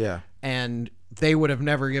 opinion. Yeah. And they would have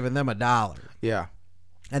never given them $1. Yeah.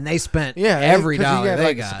 And they spent Yeah, every 'cause you dollar got, they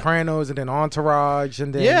like, got. Sopranos and then Entourage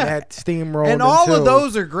and then Yeah. that steamrolled. And all into, of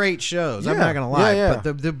those are great shows. I'm Yeah, not gonna lie, yeah,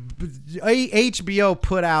 but the HBO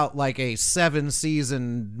put out like a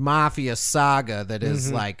 7-season mafia saga that is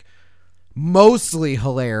like mostly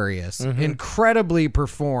hilarious, incredibly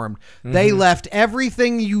performed. They left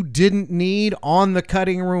everything you didn't need on the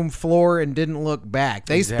cutting room floor and didn't look back.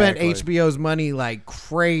 They spent Exactly. HBO's money like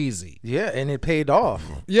crazy. Yeah, and it paid off.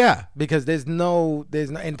 Yeah. Because there's no,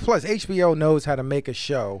 and plus HBO knows how to make a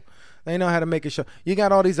show. They know how to make a show. You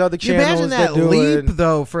got all these other You channels imagine that do leap it.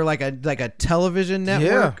 though for like a television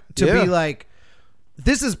network to yeah. be like,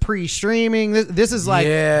 this is pre-streaming. This is like,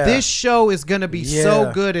 Yeah. this show is going to be so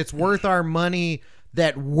Yeah. good. It's worth our money.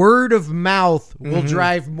 That word of mouth will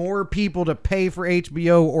drive more people to pay for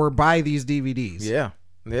HBO or buy these DVDs. Yeah.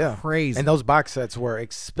 Yeah. Crazy. And those box sets were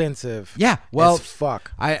expensive. Yeah. Well, as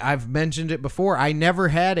fuck. I've mentioned it before. I never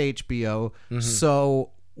had HBO. So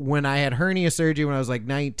when I had hernia surgery when I was like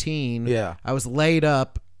 19, Yeah. I was laid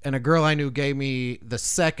up. And a girl I knew gave me the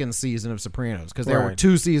second season of Sopranos because there were Right.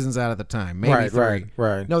 2 seasons out at the time, maybe Right, 3.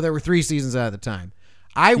 right. No, there were 3 seasons out at the time.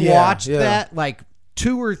 I Yeah, watched yeah. that like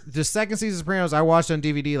the second season of Sopranos. I watched on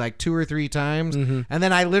DVD like 2 or 3 times, and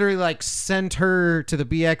then I literally like sent her to the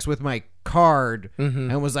BX with my card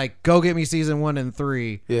and was like, "Go get me season 1 and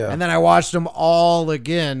 3." Yeah. And then I watched them all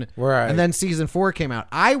again. Right. And then season 4 came out.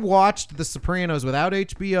 I watched The Sopranos without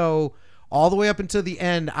HBO. All the way up until the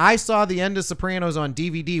end. I saw the end of Sopranos on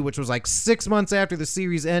DVD, which was like 6 months after the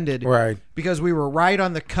series ended. Right. Because we were right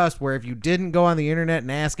on the cusp where if you didn't go on the internet and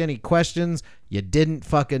ask any questions, you didn't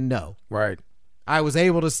fucking know. Right. I was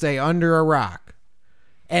able to stay under a rock.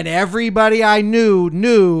 And everybody I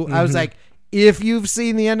knew. I was like, if you've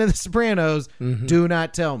seen the end of The Sopranos, do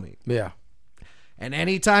not tell me. Yeah. And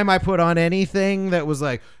anytime I put on anything that was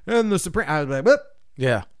like, and The Sopranos, I was like, "Boop."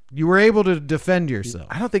 Yeah. You were able to defend yourself.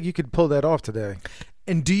 I don't think you could pull that off today.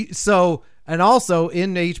 And and also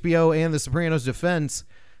in HBO and The Sopranos defense,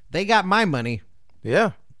 they got my money.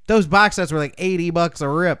 Yeah. Those box sets were like $80 a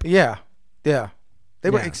rip. Yeah. Yeah. They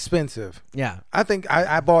were Yeah. expensive. Yeah. I think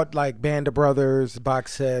I bought like Band of Brothers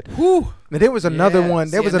box set. Whew. And there was another one.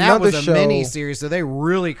 There was another that was show. a mini series, so they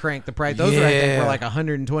really cranked the price. Those were, I think, Yeah. were like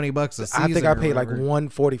 $120 a season. I think I or paid like whatever.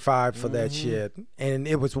 $145 for that shit, and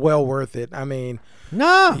it was well worth it. I mean,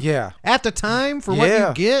 No. yeah, At the time, for what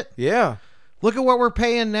you get, yeah, look at what we're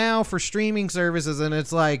paying now for streaming services, and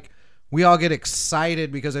it's like we all get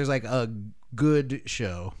excited because there's like a good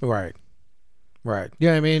show. right, right. You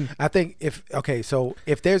know what I mean? I think if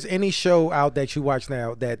there's any show out that you watch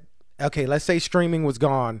now that let's say streaming was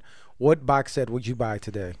gone, what box set would you buy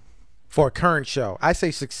today for a current show? I say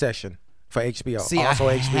Succession for HBO. See, also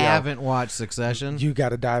I HBO. haven't watched Succession. You got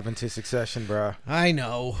to dive into Succession, bro. I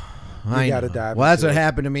know. You gotta dive Well, that's into what it.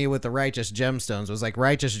 happened to me with the Righteous Gemstones. It was like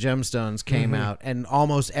Righteous Gemstones came out, and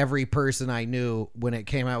almost every person I knew when it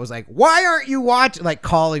came out was like, "Why aren't you watching?" Like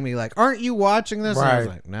calling me, like, "Aren't you watching this?" And I was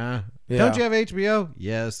Right. like, "Nah." Yeah. Don't you have HBO?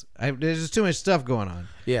 Yes. There's just too much stuff going on.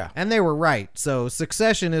 Yeah. And they were right. So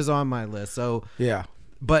Succession is on my list. So Yeah.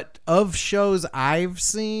 but of shows I've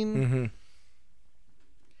seen,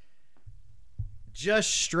 just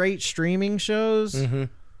straight streaming shows.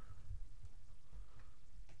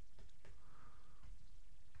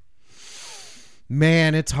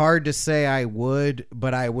 Man, it's hard to say I would,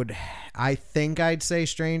 but I think I'd say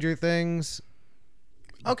Stranger Things.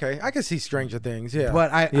 Okay, I can see Stranger Things. Yeah.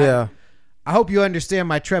 But I hope you understand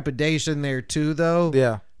my trepidation there too, though.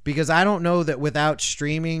 Yeah. Because I don't know that without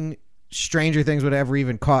streaming, Stranger Things would ever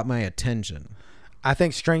even caught my attention. I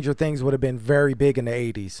think Stranger Things would have been very big in the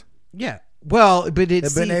 80s. Yeah. Well, but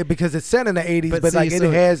it's because it's set in the 80s, but see, like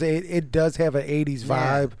so- it does have an 80s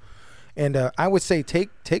vibe. And I would say take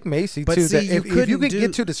Macy But too. see, That you if you couldn't could do-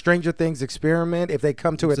 get to the Stranger Things experiment, if they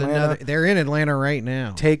come to Atlanta, they're in Atlanta right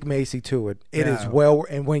now. take Macy to it. It is Yeah. well,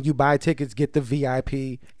 and when you buy tickets, get the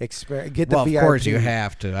VIP experience. Get the Well, VIP. of course you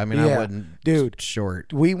have to. I mean, I Yeah. wouldn't, Dude,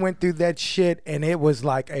 short. We went through that shit, and it was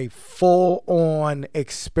like a full-on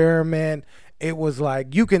experiment. It was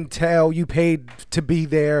like you can tell you paid to be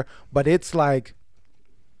there, but it's like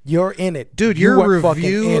You're in it, dude. You Your are fucking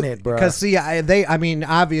review, in it, bro. Because see, I mean,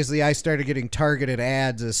 obviously, I started getting targeted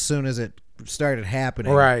ads as soon as it started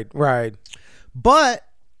happening. Right. But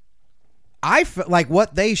I felt like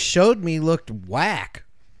what they showed me looked whack.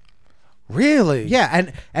 Really? Yeah,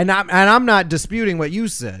 and I'm not disputing what you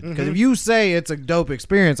said, because if you say it's a dope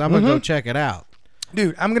experience, I'm gonna go check it out.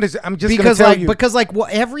 Dude, I'm just gonna tell you, because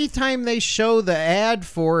every time they show the ad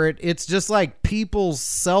for it, it's just like people's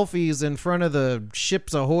selfies in front of the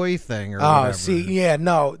Ships Ahoy thing or whatever.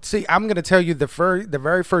 See, I'm gonna tell you the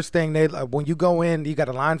very first thing when you go in, you got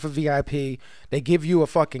a line for VIP. They give you a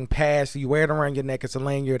fucking pass. You wear it around your neck. It's a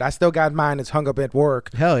lanyard. I still got mine. It's hung up at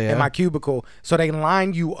work. Hell yeah. In my cubicle. So they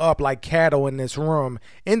line you up like cattle in this room.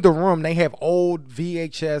 In the room, they have old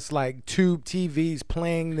VHS like tube TVs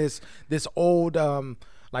playing this old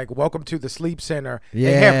like Welcome to the Sleep Center.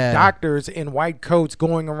 Yeah. They have doctors in white coats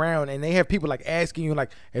going around, and they have people like asking you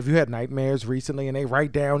like, have you had nightmares recently? And they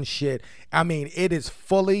write down shit. I mean, it is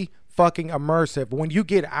fully fucking immersive. When you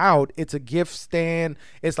get out, it's a gift stand.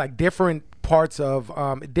 It's like different parts of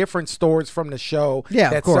different stores from the show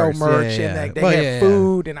that sell merch, and like they have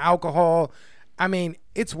food and alcohol. I mean,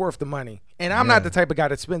 it's worth the money. And I'm not the type of guy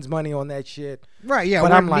that spends money on that shit. Right, yeah.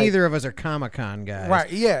 But neither of us are Comic-Con guys.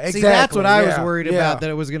 Right, yeah, exactly. See, that's what I was worried about, that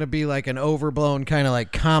it was going to be like an overblown kind of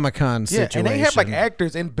like Comic-Con situation. And they have like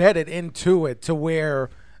actors embedded into it to where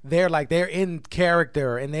they're in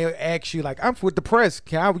character, and they ask you like, I'm with the press.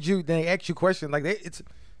 How would you? They ask you questions like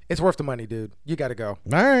it's worth the money, dude. You got to go.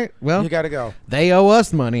 All right, well, you got to go. They owe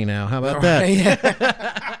us money now. How about that?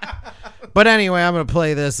 Yeah. But anyway, I'm going to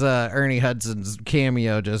play this Ernie Hudson's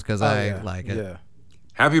cameo just because I like it. Yeah.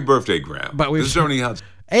 Happy birthday, Graham. But this is Ernie Hudson.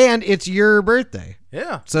 And it's your birthday.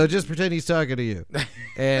 Yeah. So just pretend he's talking to you.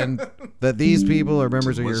 And that these people are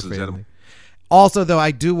members of your family. Also, though,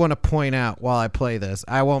 I do want to point out while I play this,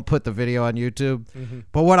 I won't put the video on YouTube,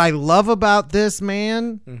 but what I love about this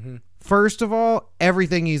man, first of all,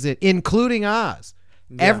 everything he's in, including Oz.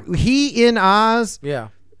 Yeah. He in Oz,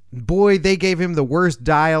 boy, they gave him the worst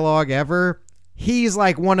dialogue ever. He's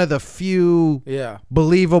like one of the few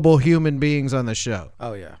believable human beings on the show.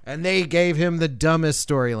 Oh, yeah. And they gave him the dumbest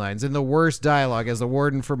storylines and the worst dialogue as the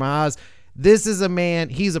warden from Oz. This is a man,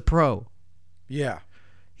 he's a pro. Yeah.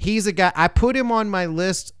 He's a guy, I put him on my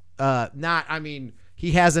list,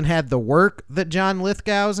 he hasn't had the work that John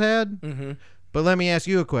Lithgow's had, but let me ask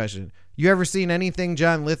you a question. You ever seen anything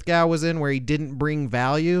John Lithgow was in where he didn't bring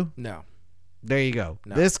value? No. There you go.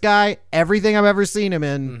 No. This guy, everything I've ever seen him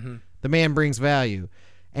in, the man brings value.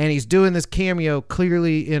 And he's doing this cameo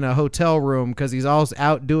clearly in a hotel room because he's also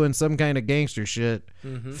out doing some kind of gangster shit,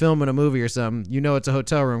 filming a movie or something. You know it's a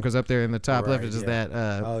hotel room because up there in the top left is just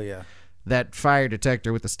that that fire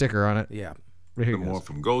detector with the sticker on it. Yeah. More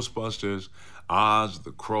from Ghostbusters, Oz,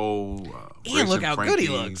 The Crow, and look how good he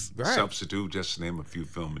looks. Right. Substitute, just to name a few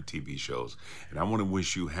film and TV shows. And I want to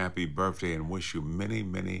wish you happy birthday and wish you many,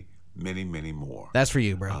 many, many, many more. That's for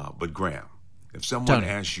you, bro. But Graham, if someone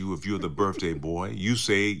asks you if you're the birthday boy, you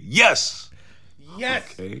say yes.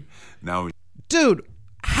 Yes. Okay. Now, dude,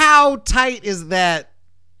 how tight is that?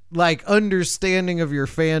 Like understanding of your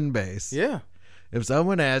fan base. Yeah. If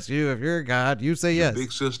someone asks you if you're a god, you say yes.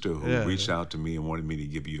 Big sister who reached out to me and wanted me to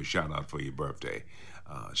give you a shout out for your birthday.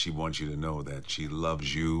 She wants you to know that she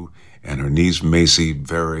loves you and her niece Macy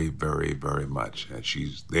very, very, very much, and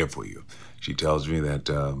she's there for you. She tells me that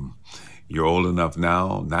you're old enough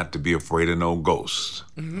now not to be afraid of no ghosts,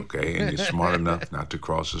 okay? And you're smart enough not to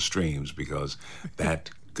cross the streams because that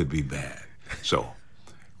could be bad. So,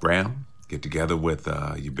 Graham, get together with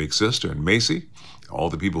your big sister and Macy, all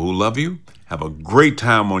the people who love you. Have a great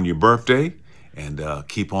time on your birthday, and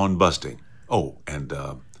keep on busting. Oh, and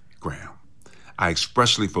Graham, I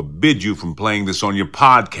expressly forbid you from playing this on your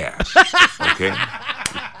podcast, okay?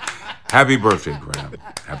 Happy birthday, Graham.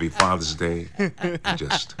 Happy Father's Day. And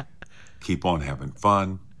just keep on having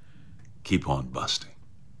fun. Keep on busting.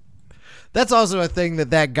 That's also a thing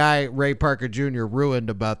that guy, Ray Parker Jr., ruined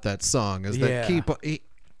about that song, is that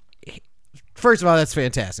first of all, that's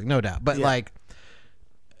fantastic, no doubt. But like,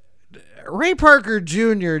 Ray Parker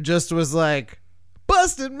Jr. just was like,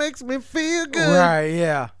 busted makes me feel good. Right,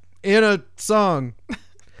 yeah. In a song.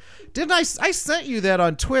 Didn't I sent you that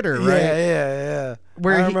on Twitter, right? Yeah.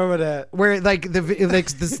 Where I remember that. Where like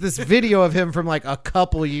this video of him from like a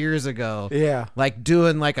couple years ago. Yeah. Like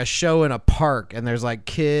doing like a show in a park and there's like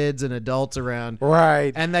kids and adults around.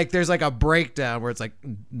 Right. And like there's like a breakdown where it's like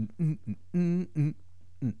and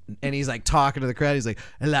he's like talking to the crowd. He's like,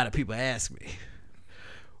 a lot of people ask me,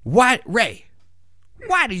 Ray,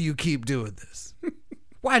 why do you keep doing this?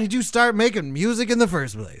 Why did you start making music in the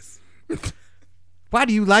first place? why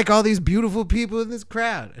do you like all these beautiful people in this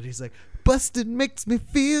crowd? And he's like, busted makes me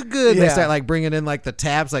feel good. Yeah. They start like bringing in like the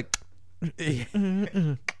taps, like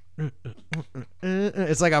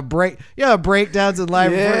it's like a breakdowns in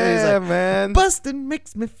live. Yeah, He's like, man. busted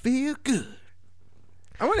makes me feel good.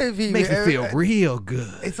 I wonder if he Makes me feel real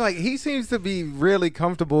good. It's like he seems to be really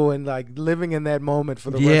comfortable and like living in that moment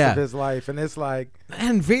for the rest of his life, and it's like,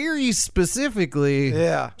 and very specifically,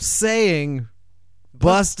 yeah, saying,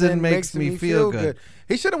 "Bustin' makes me feel good."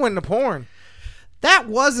 He should have went into porn. That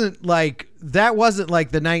wasn't like the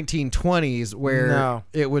 1920s where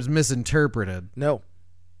it was misinterpreted. No.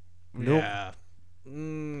 Nope. Yeah.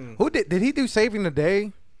 Who did he do Saving the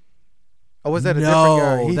Day? Or was that a different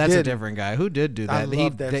guy? No, that's a different guy. Who did do that? I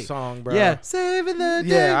love that song, bro. Yeah, Saving the Day.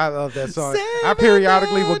 Yeah, I love that song. I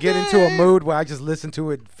periodically will get into a mood where I just listen to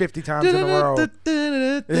it 50 times in a row.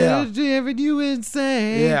 Yeah. Driving you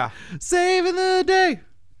insane. Yeah. Saving the Day.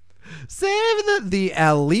 Saving the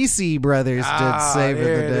Alisi brothers did Saving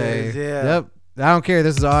the Day. Yeah. Yep. I don't care.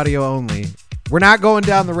 This is audio only. We're not going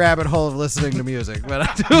down the rabbit hole of listening to music, but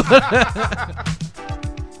I do.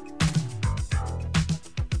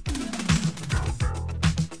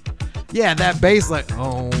 Yeah, that bass, like,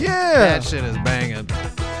 that shit is banging.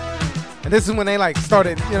 And this is when they like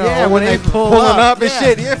started, when they pulling up and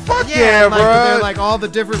shit. Yeah, fuck yeah, like, bro. They're like all the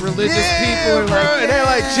different religious people are like, and they're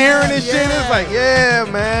like cheering and shit. It's like, yeah,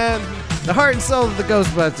 man. The heart and soul of the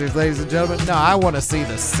Ghostbusters, ladies and gentlemen. No, I want to see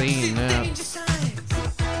the scene now.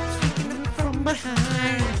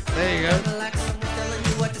 There you go.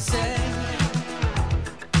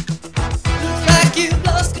 Like you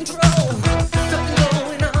lost control. Something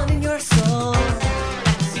going on in your soul.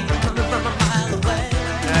 See it coming from a mile away.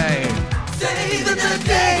 Hey. Saving the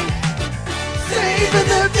day. Saving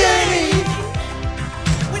the day.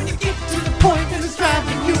 When you get to the point that it's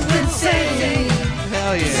driving you insane.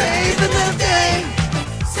 Hell yeah. Saving the day.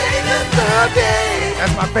 Saving the day.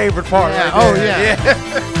 That's my favorite part. Yeah. Right there. Oh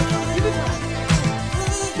yeah.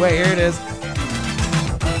 Wait, here it is.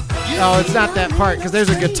 Oh, it's not that part because there's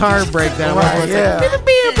a guitar breakdown. Right, yeah.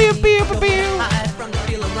 Hide from the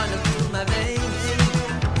feeling running through my veins.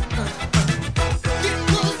 Get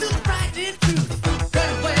close to the frightened truth. Run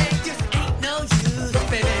away just ain't no use.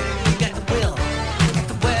 Baby, you got the will, you got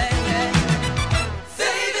the way.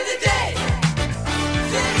 Saving the day.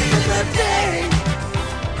 Saving the day.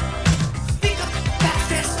 Speak up fast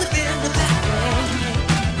and slip in the bathroom.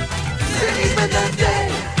 Saving the day.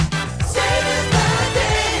 Saving the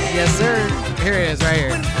day. Yes, sir. Here it is, right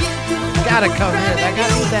here. Gotta come here. I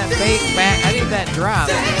gotta need that bass back. I need that drop.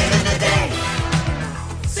 Saving the day.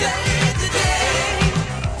 Saving the day.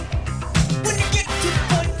 When you get to the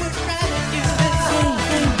point where it's driving you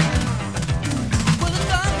insane. Well, it's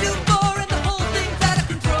gone too far and the whole thing's out of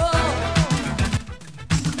control.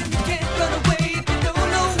 You can't run away if you don't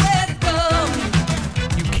know where to go.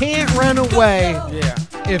 You can't run away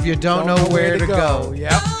if you don't know where to go.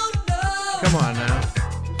 Yep. Come on now.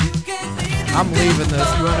 I'm leaving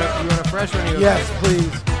this. You want a fresh one? Yes,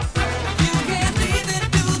 please.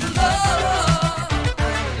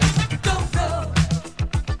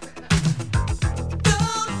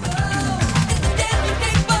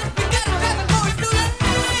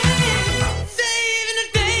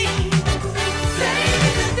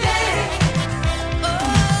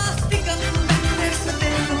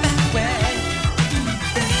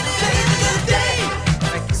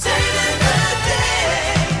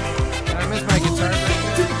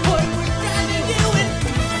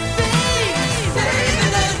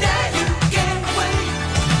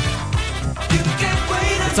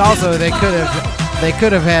 It's also they could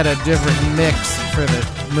have had a different mix for the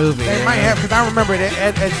movie. They might have, because I remember it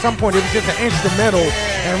at some point it was just an instrumental,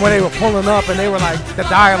 and when they were pulling up and they were like, the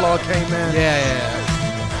dialogue came in. Yeah.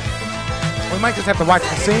 We might just have to watch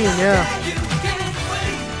the scene, yeah.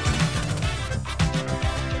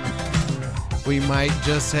 We might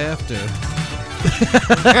just have to.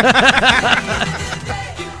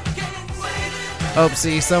 Oh,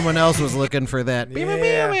 see, someone else was looking for that.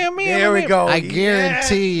 There we go. I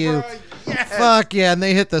guarantee you. Yes. Fuck yeah, and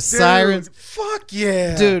they hit the sirens. Fuck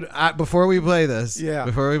yeah. Dude, before we play this,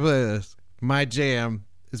 my jam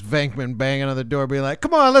is Venkman banging on the door being like,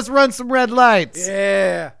 come on, let's run some red lights.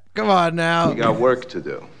 Yeah. Come on now. You got work to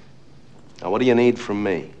do. Now, what do you need from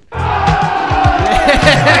me? Fuck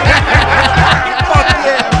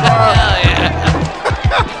yeah, bro. Hell yeah.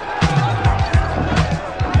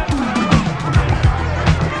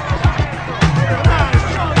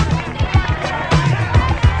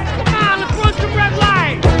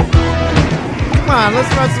 Come on,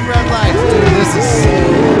 let's run some red lights. Dude, this is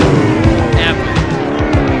epic.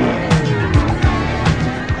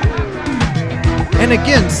 And And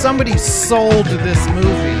again, somebody sold this movie.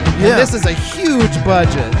 And Yeah. this is a huge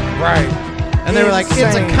budget. Right. And they were like, it's a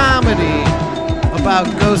Insane. comedy about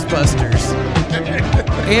Ghostbusters.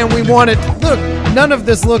 And we wanted, look, none of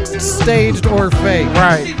this looks staged or fake.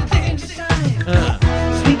 Right.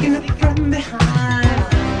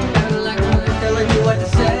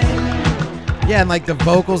 Yeah, and like the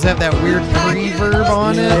vocals have that weird reverb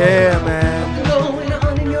on it. Yeah, man.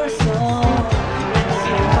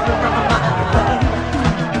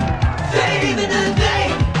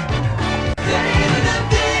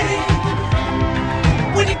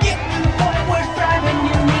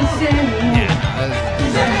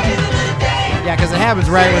 Yeah, because it happens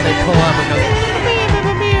right when they pull up and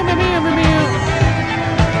goes.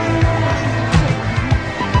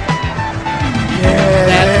 Yeah.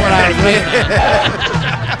 That's what I was getting at.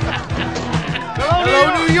 Hello,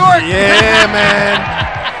 New York. Yeah, man.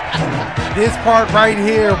 This part right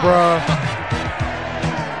here, bro.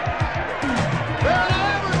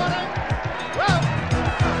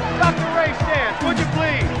 Dr. Ray Stantz, would you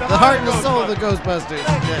please? The heart and the soul of the Ghostbusters.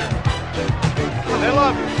 Yeah. They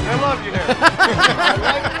love you. They love you here. I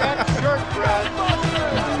like that shirt,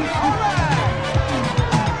 Brad.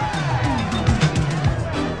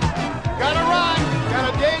 Got a run. Got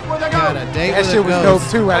a date with a Got ghost. a date That with shit a was ghost.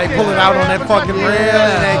 dope too. How they pull it out on that fucking rail.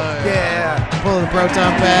 And they, yeah. Pull the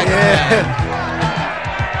proton pack. Yeah.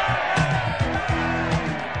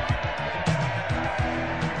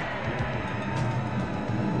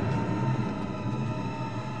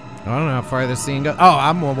 I don't know how far this scene goes. Oh,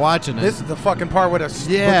 I'm watching it. This is the fucking part where the,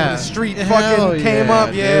 Yeah. when the street Hell fucking came yeah,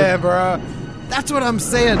 up. Yeah, dude. bro. That's what I'm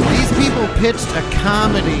saying. These people pitched a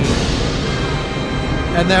comedy,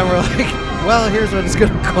 and then we're like, well, here's what it's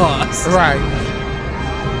going to cost. Right.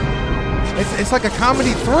 It's like a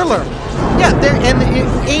comedy thriller. Yeah,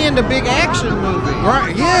 and a big action movie.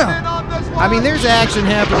 Right, yeah. I mean, there's action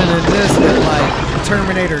happening in this that, like,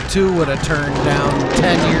 Terminator 2 would have turned down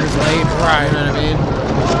 10 years later. Right. You know what I mean?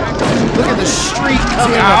 Look at the street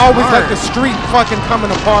coming See, I always apart. like the street fucking coming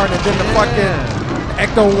apart, and then the fucking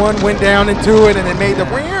Ecto 1 went down into it, and it made the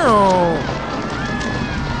wow.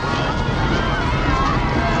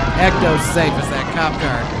 Ecto's safe as that cop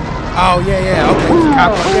car. Oh, yeah, okay. It's a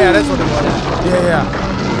cop car. Yeah, that's what it was. Yeah.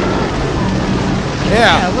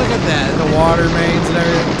 Yeah, look at that. The water mains and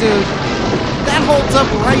everything. Dude, that holds up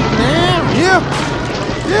right now. Yeah.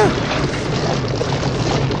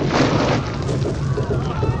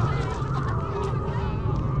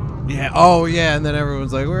 Yeah. Oh, yeah. And then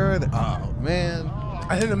everyone's like, where are they? Oh, man.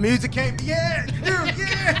 And then the music came. Yeah, dude,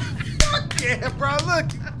 yeah. Fuck yeah, bro. Look.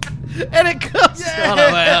 And it comes. Yeah, Hold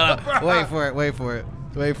on, bro. Wait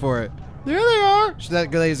for it. There they are.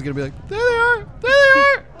 That lady's going to be like, there they are. There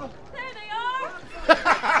they are.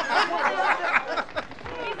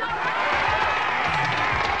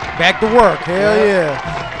 Back to work. Hell yeah.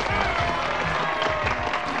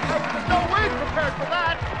 There's no wings prepared for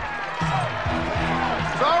that.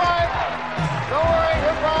 It's all right. Don't worry.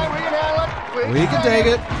 We're fine. We can handle it. We can take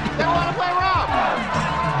it. They want to play around.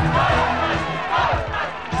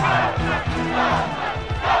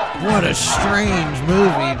 What a strange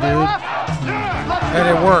movie, dude. And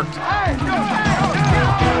it worked.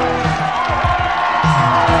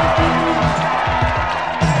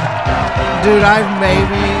 Dude, I've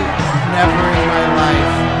maybe never in my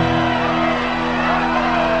life.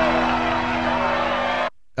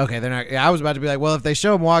 Okay, they're not. I was about to be like, well, if they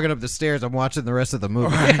show him walking up the stairs, I'm watching the rest of the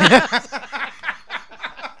movie.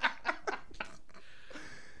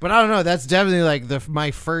 But I don't know. That's definitely like my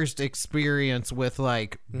first experience with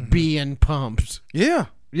like being pumped. Yeah.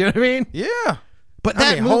 You know what I mean? Yeah. But I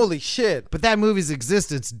that mean, mov- holy shit. But that movie's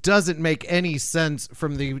existence doesn't make any sense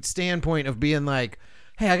from the standpoint of being like,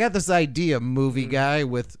 hey, I got this idea, movie guy,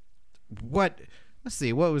 with what? Let's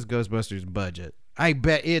see, what was Ghostbusters' budget? I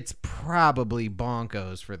bet it's probably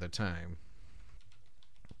bonkos for the time.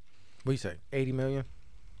 What do you say? 80 million?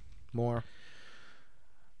 More?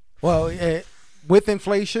 Well, with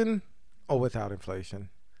inflation or without inflation?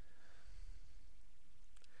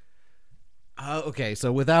 Okay,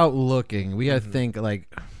 so without looking, we gotta think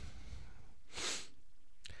like.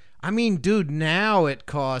 I mean, dude, now it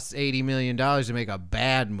costs $80 million to make a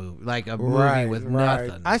bad movie, like a movie with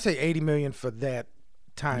nothing. I say 80 million for that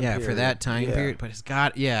time period. Yeah, for that time period. But it's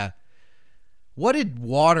got, What did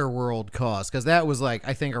Waterworld cost? Because that was like,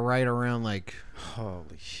 I think, right around like.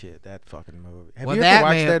 Holy shit, that fucking movie. Have Well, you that ever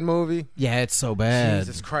watched may- that movie? Yeah, it's so bad.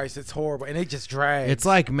 Jesus Christ, it's horrible. And it just drags. It's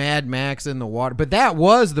like Mad Max in the water. But that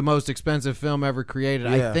was the most expensive film ever created,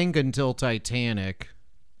 I Yeah. think, until Titanic.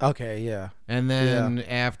 Okay, yeah. And then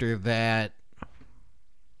after that,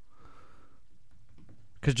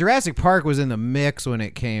 Because Jurassic Park was in the mix when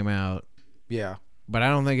it came out. Yeah. But I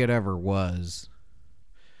don't think it ever was.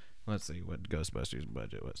 Let's see what Ghostbusters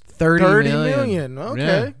budget was. 30 million. Okay.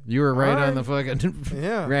 Yeah, you were right All on the fucking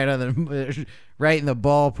Yeah. right on the right in the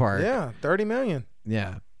ballpark. Yeah, 30 million.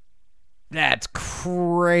 Yeah. That's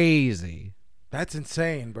crazy. That's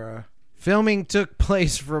insane, bro. Filming took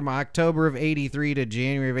place from October of 83 to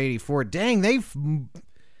January of 84. Dang,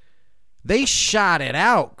 they shot it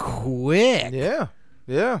out quick. Yeah.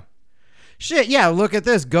 Yeah. Shit, yeah, look at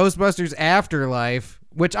this. Ghostbusters Afterlife,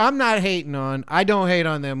 which I'm not hating on. I don't hate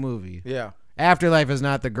on that movie. Yeah. Afterlife is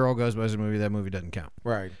not the girl Ghostbusters movie. That movie doesn't count.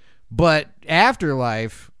 Right. But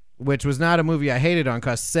Afterlife, which was not a movie I hated on,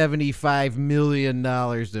 cost $75 million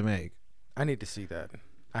to make. I need to see that.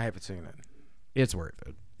 I haven't seen it. It's worth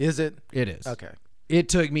it. Is it? It is. Okay. It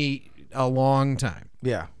took me a long time.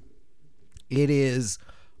 Yeah. It is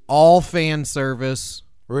all fan service.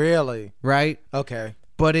 Really? Right? Okay.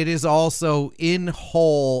 But it is also in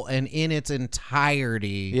whole and in its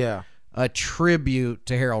entirety a tribute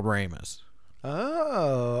to Harold Ramis.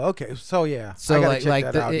 Oh, okay. So yeah. So I gotta like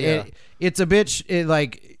check that out. Yeah. It's a bit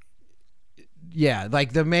like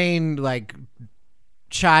the main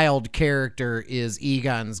child character is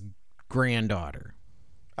Egon's granddaughter.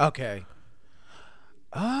 Okay.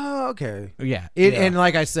 Oh, okay. Yeah. And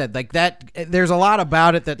like I said, like that, there's a lot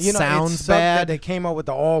about it that sounds bad. That they came up with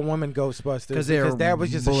the all-woman Ghostbusters because that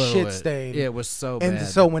was just a shit stain. It was so bad. And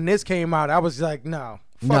so when this came out, I was like, no.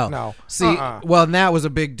 Fuck no. See, well, and that was a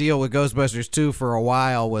big deal with Ghostbusters 2 for a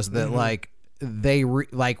while, was that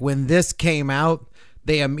when this came out,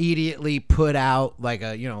 they immediately put out like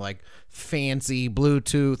a, fancy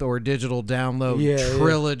Bluetooth or digital download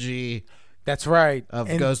trilogy. That's right. Of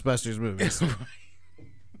Ghostbusters movies.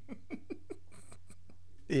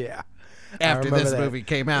 Yeah. After this movie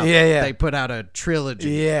came out, they put out a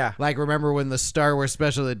trilogy. Yeah. Like, remember when the Star Wars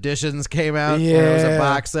Special Editions came out? Yeah. And it was a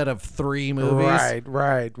box set of 3 movies.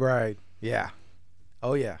 Right. Yeah.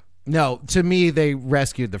 Oh, yeah. No, to me, they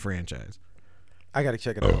rescued the franchise. I got to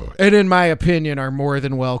check it out. And in my opinion, are more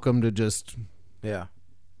than welcome to just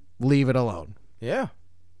leave it alone. Yeah.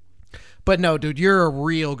 But no, dude, you're a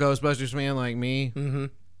real Ghostbusters fan like me. Mm-hmm.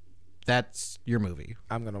 That's your movie.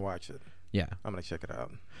 I'm going to watch it. Yeah. I'm going to check it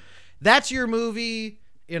out. That's your movie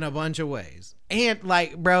in a bunch of ways. And,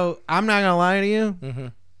 bro, I'm not going to lie to you. Mm-hmm.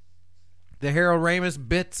 The Harold Ramis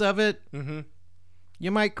bits of it,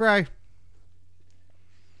 you might cry.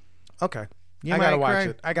 Okay. You I might got to watch cry.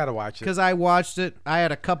 it. I got to watch it. Because I watched it. I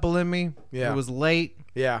had a couple in me. Yeah. It was late.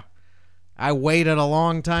 Yeah. I waited a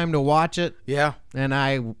long time to watch it. Yeah. And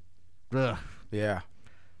I like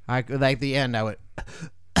the end, I went...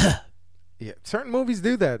 Yeah, certain movies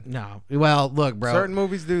do that. No, well, look, bro. Certain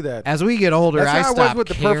movies do that. As we get older, That's I how I stop was with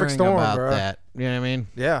The caring Perfect Storm, about bro. that. You know what I mean?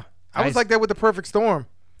 Yeah, I was like that with The Perfect Storm.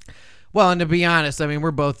 Well, and to be honest, I mean, we're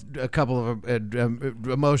both a couple of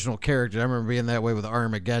emotional characters. I remember being that way with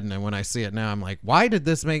Armageddon, and when I see it now, I'm like, why did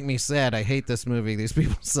this make me sad? I hate this movie. These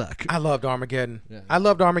people suck. I loved Armageddon. Yeah. I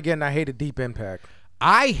loved Armageddon. I hated Deep Impact.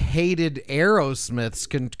 I hated Aerosmith's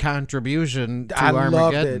contribution to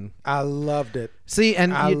Armageddon. I loved it. See,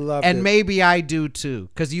 and maybe I do too,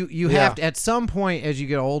 because you have to, at some point as you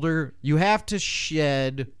get older, you have to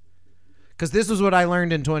shed. Because this is what I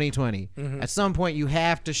learned in 2020. At some point, you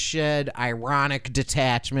have to shed ironic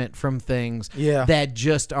detachment from things that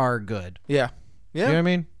just are good. Yeah. You know what I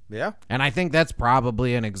mean? Yeah. And I think that's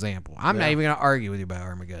probably an example. I'm not even going to argue with you about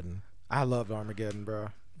Armageddon. I loved Armageddon, bro.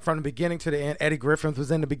 From the beginning to the end, Eddie Griffin was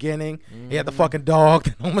in the beginning. He had the fucking dog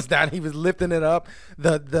that almost died. He was lifting it up.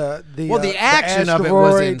 The action of it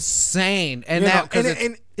was insane, and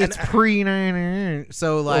it's pre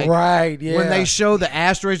so when they show the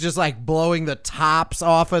asteroids just blowing the tops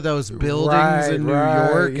off of those buildings in New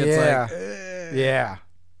York, it's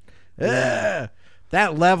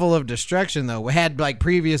that level of destruction though had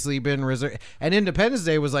previously been reserved, and Independence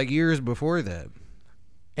Day was years before that.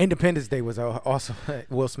 Independence Day was also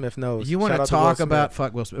Will Smith knows. You want to talk about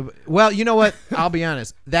fuck Will Smith? Well, you know what? I'll be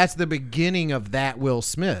honest. That's the beginning of that Will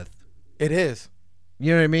Smith. It is.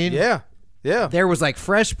 You know what I mean? Yeah. Yeah. There was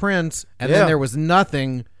Fresh Prince, and then there was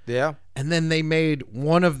nothing. Yeah. And then they made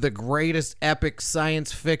one of the greatest epic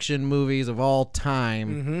science fiction movies of all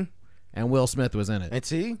time. And Will Smith was in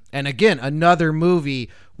it. And again, another movie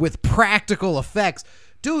with practical effects.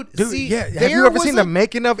 Dude, see, have you ever seen the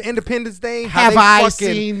making of Independence Day? Have I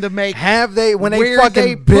seen the making? Have they, when they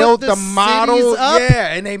fucking built the models?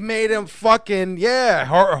 Yeah, and they made them fucking,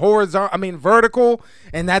 horizontal, vertical,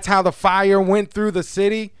 and that's how the fire went through the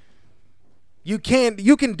city. You can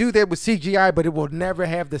do that with CGI, but it will never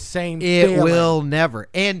have the same It feeling. will never.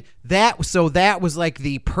 And that was like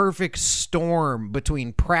the perfect storm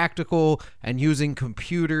between practical and using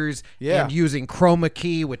computers Yeah. and using chroma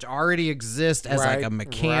key, which already exists as like a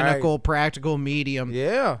mechanical practical medium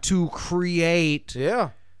to create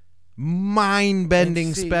mind-bending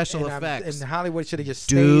And see, special and effects. And Hollywood should have just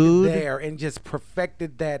Dude. stayed there and just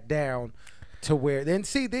perfected that down to where. Then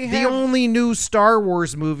see, they The have only new Star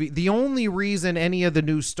Wars movie, the only reason any of the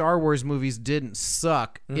new Star Wars movies didn't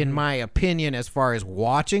suck, in my opinion, as far as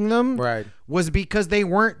watching them, was because they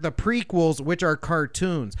weren't the prequels, which are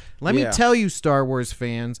cartoons. Let me tell you, Star Wars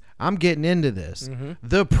fans, I'm getting into this.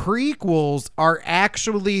 The prequels are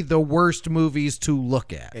actually the worst movies to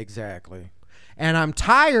look at. Exactly. And I'm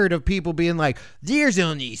tired of people being like, there's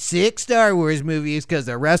only 6 Star Wars movies because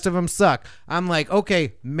the rest of them suck. I'm like,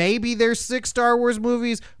 okay, maybe there's 6 Star Wars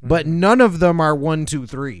movies, but none of them are 1, 2,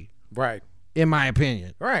 3. Right. In my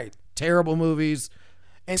opinion. Right. Terrible movies.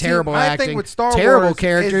 And see, terrible my acting. thing with Star terrible Wars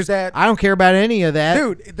characters. is that, I don't care about any of that.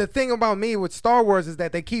 dude, the thing about me with Star Wars is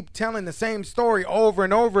that they keep telling the same story over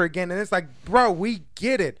and over again. And it's like, bro, we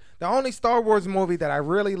get it. The only Star Wars movie that I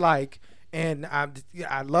really like, and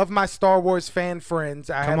I love my Star Wars fan friends.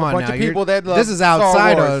 I have a bunch of people that love this is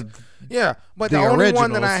outside Star Wars. of yeah, but the the only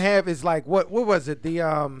one that originals. I have is like what was it? The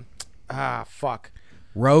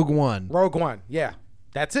Rogue One. Rogue One. Yeah,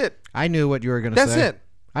 that's it. I knew what you were going to say. That's it.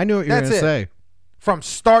 I knew what you were going to say. From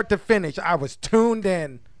start to finish, I was tuned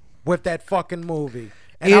in with that fucking movie.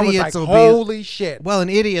 And I was like, will holy shit. Well,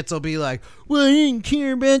 and idiots will be like, well, I didn't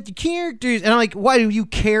care about the characters. And I'm like, why? You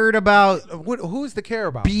cared about who's to care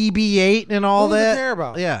about? BB-8 and all Who's that? to care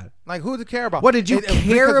about? Yeah. Like, who's to care about? What did you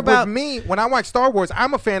care because about? With me, when I watch Star Wars,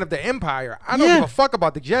 I'm a fan of the Empire. I don't give a fuck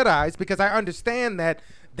about the Jedis because I understand that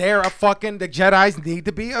they're the Jedis need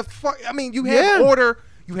to be I mean, you have order.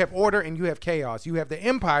 You have order and you have chaos. You have the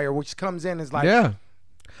Empire, which comes in as like... Yeah.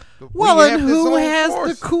 we Well, and have this who own has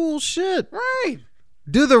force. the cool shit? Right.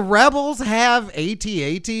 Do the rebels have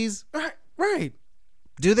AT-ATs? Right.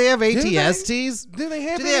 Do they have they? AT-STs? Do they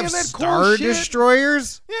have Do any they have of that Star cool shit?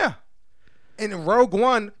 Destroyers? Yeah. And in Rogue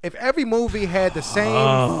One, if every movie had the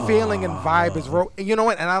same feeling and vibe as Rogue... You know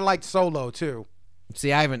what? And I liked Solo, too.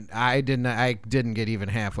 See, I didn't get even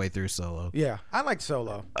halfway through Solo. Yeah, I like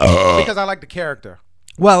Solo because I like the character.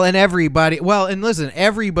 Well, and listen,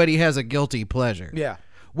 everybody has a guilty pleasure. Yeah.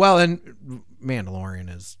 Well, and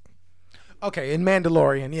Mandalorian is. Okay, in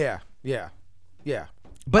Mandalorian, yeah.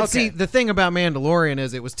 But Okay. see, the thing about Mandalorian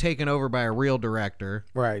is it was taken over by a real director.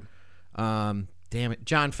 Right. Damn it,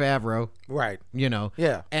 Jon Favreau. Right. You know.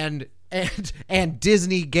 Yeah. And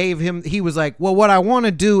Disney gave him, he was like, well, what I want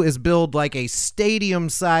to do is build like a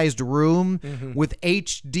stadium-sized room with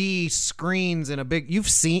HD screens and a big,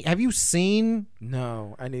 have you seen?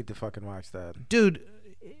 No, I need to fucking watch that. Dude,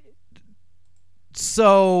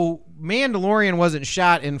 so Mandalorian wasn't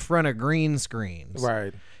shot in front of green screens.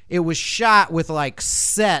 Right. It was shot with like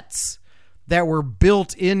sets that were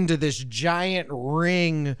built into this giant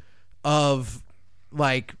ring of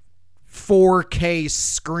like 4K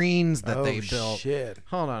screens that they built. Shit.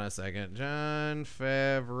 Hold on a second. Jon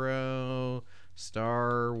Favreau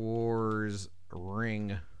Star Wars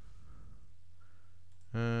ring.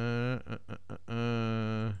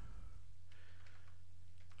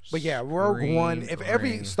 But yeah, Rogue One, if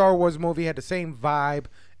every ring. Star Wars movie had the same vibe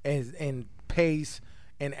and pace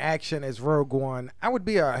and action as Rogue One, I would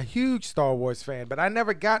be a huge Star Wars fan. But I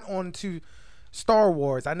never got onto Star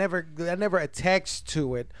Wars. I never attached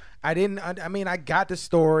to it. I got the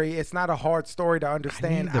story. It's not a hard story to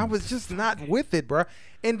understand. I was just not with it, bro.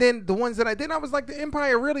 And then the ones that I did, I was like, the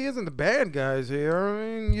Empire really isn't the bad guys here. I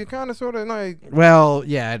mean, you kind of sort of like... Well,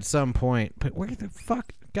 yeah, at some point. But where the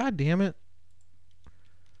fuck? God damn it.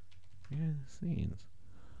 Yeah, scenes.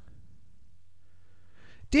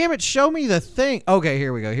 Damn it, show me the thing. Okay,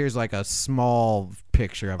 here we go. Here's like a small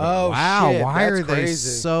picture of it. Oh, wow, shit, why that's are they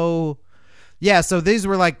crazy. so... Yeah, so these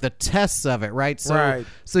were like the tests of it, right? So, Right.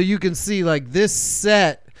 So you can see like this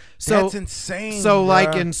set. So, That's insane, So like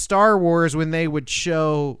bruh. in Star Wars, when they would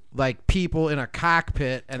show like people in a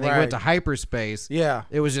cockpit and they Right. went to hyperspace, Yeah.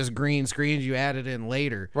 it was just green screens you added in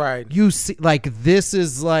later. Right. You see, like this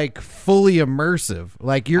is like fully immersive.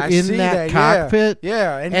 Like you're I in see that yeah. cockpit.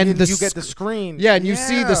 Yeah, and you get the screen. Yeah, and you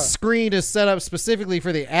see the screen is set up specifically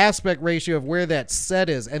for the aspect ratio of where that set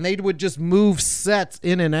is, and they would just move sets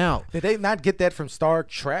in and out. Did they not get that from Star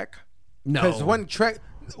Trek? No. Because one Trek...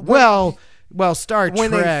 Well, Star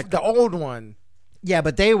Trek. The old one. Yeah,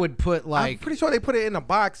 but they would put like... I'm pretty sure they put it in a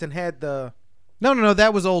box and had the No.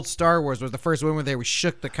 That was old Star Wars. Was the first one where they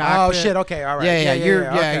shook the cockpit. Oh shit. Okay. All right. Yeah.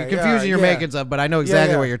 You're okay, confusing your makings up, but I know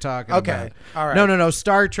exactly what you're talking about. Okay. All right. No.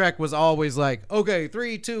 Star Trek was always like, okay,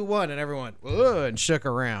 3, 2, 1, and everyone and shook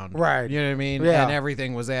around. Right. You know what I mean? Yeah. And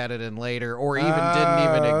everything was added in later, or even didn't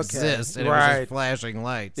even exist, and it was just flashing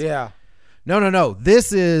lights. Yeah. No.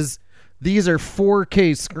 These are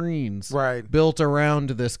 4K screens, built around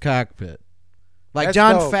this cockpit. Like That's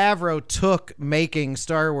Jon dope. Favreau took making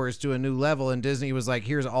Star Wars to a new level, and Disney was like,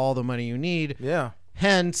 here's all the money you need. Yeah.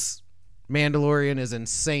 Hence, Mandalorian is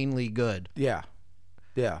insanely good. Yeah.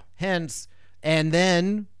 Hence, and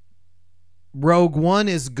then Rogue One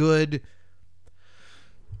is good.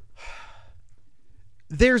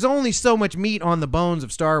 There's only so much meat on the bones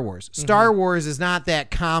of Star Wars. Star Wars is not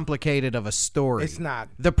that complicated of a story. It's not.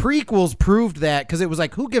 The prequels proved that because it was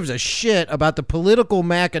like, who gives a shit about the political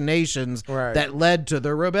machinations that led to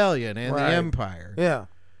the rebellion and the Empire? Yeah.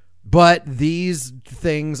 But these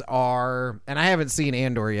things are, and I haven't seen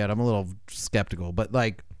Andor yet. I'm a little skeptical, but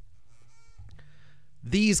like,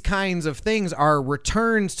 these kinds of things are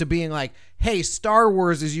returns to being like, hey, Star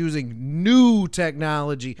Wars is using new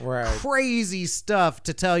technology, crazy stuff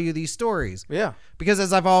to tell you these stories. Yeah. Because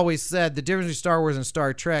as I've always said, the difference between Star Wars and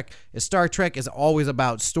Star Trek is always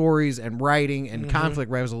about stories and writing and conflict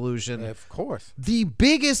resolution. Of course. The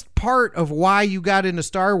biggest part of why you got into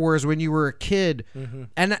Star Wars when you were a kid,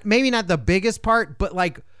 and maybe not the biggest part, but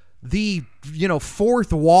like the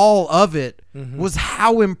fourth wall of it was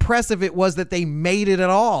how impressive it was that they made it at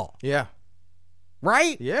all. Yeah.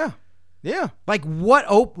 Right? Yeah. Like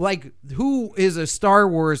who is a Star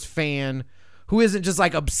Wars fan who isn't just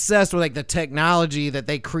like obsessed with like the technology that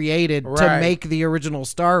they created to make the original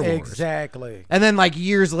Star Wars? Exactly. And then like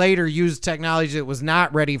years later used technology that was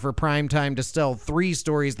not ready for prime time to tell 3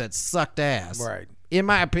 stories that sucked ass. Right. In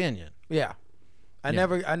my opinion. Yeah. I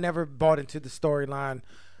never bought into the storyline.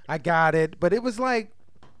 I got it, but it was like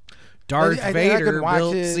Darth Vader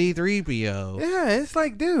built it. C-3PO. Yeah, it's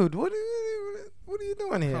like, dude, what are you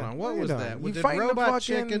doing here? Hold on, what was that? You Did fighting Robot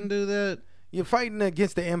Chicken do that? You're fighting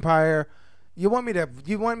against the Empire. You want me to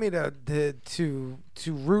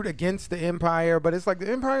root against the Empire, but it's like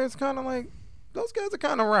the Empire is kind of like, those guys are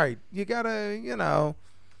kind of right. You gotta,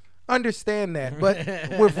 understand that. But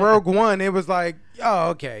with Rogue One, it was like, oh,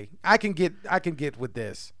 okay, I can get with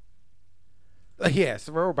this. Yes,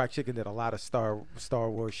 Robot Chicken did a lot of Star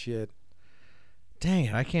Wars shit. Dang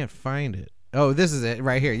it, I can't find it. Oh, this is it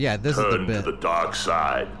right here. Yeah, this is the bit. Turn to the dark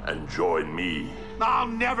side and join me. I'll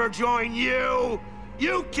never join you.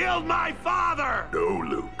 You killed my father. No,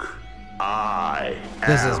 Luke. I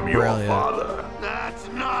This is am your brilliant. father. That's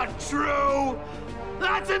not true.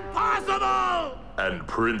 That's impossible. And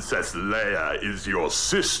Princess Leia is your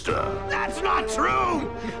sister. That's not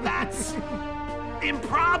true. That's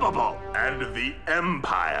improbable. And the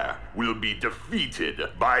Empire will be defeated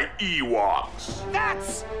by Ewoks.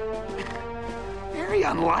 That's very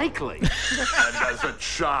unlikely. And as a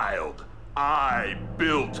child, I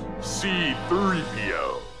built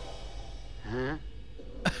C-3PO. Huh?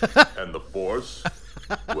 And the Force?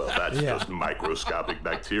 Well, that's just microscopic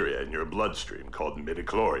bacteria in your bloodstream called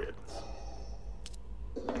midichlorians.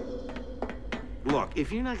 Look,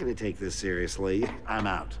 if you're not going to take this seriously, I'm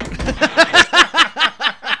out.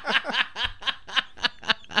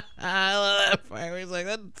 I love that part. He's like,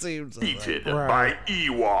 that seems Defeated by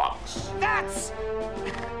Ewoks. That's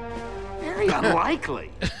very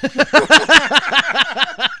unlikely.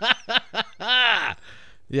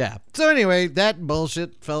 Yeah. So anyway, that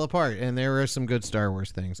bullshit fell apart, and there were some good Star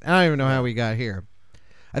Wars things. I don't even know how we got here.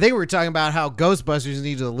 I think we were talking about how Ghostbusters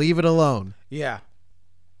need to leave it alone. Yeah.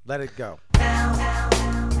 Let it go.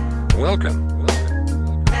 Welcome.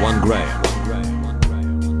 1 gram.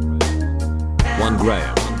 1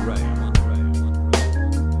 gram.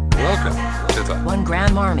 Welcome to the 1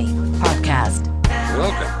 Gram Army Podcast.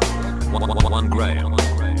 Welcome. 1 gram.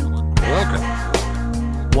 Welcome.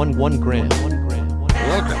 1 gram.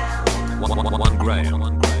 Welcome. 1 gram.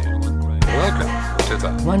 Welcome to the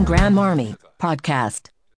 1 Gram Army Podcast.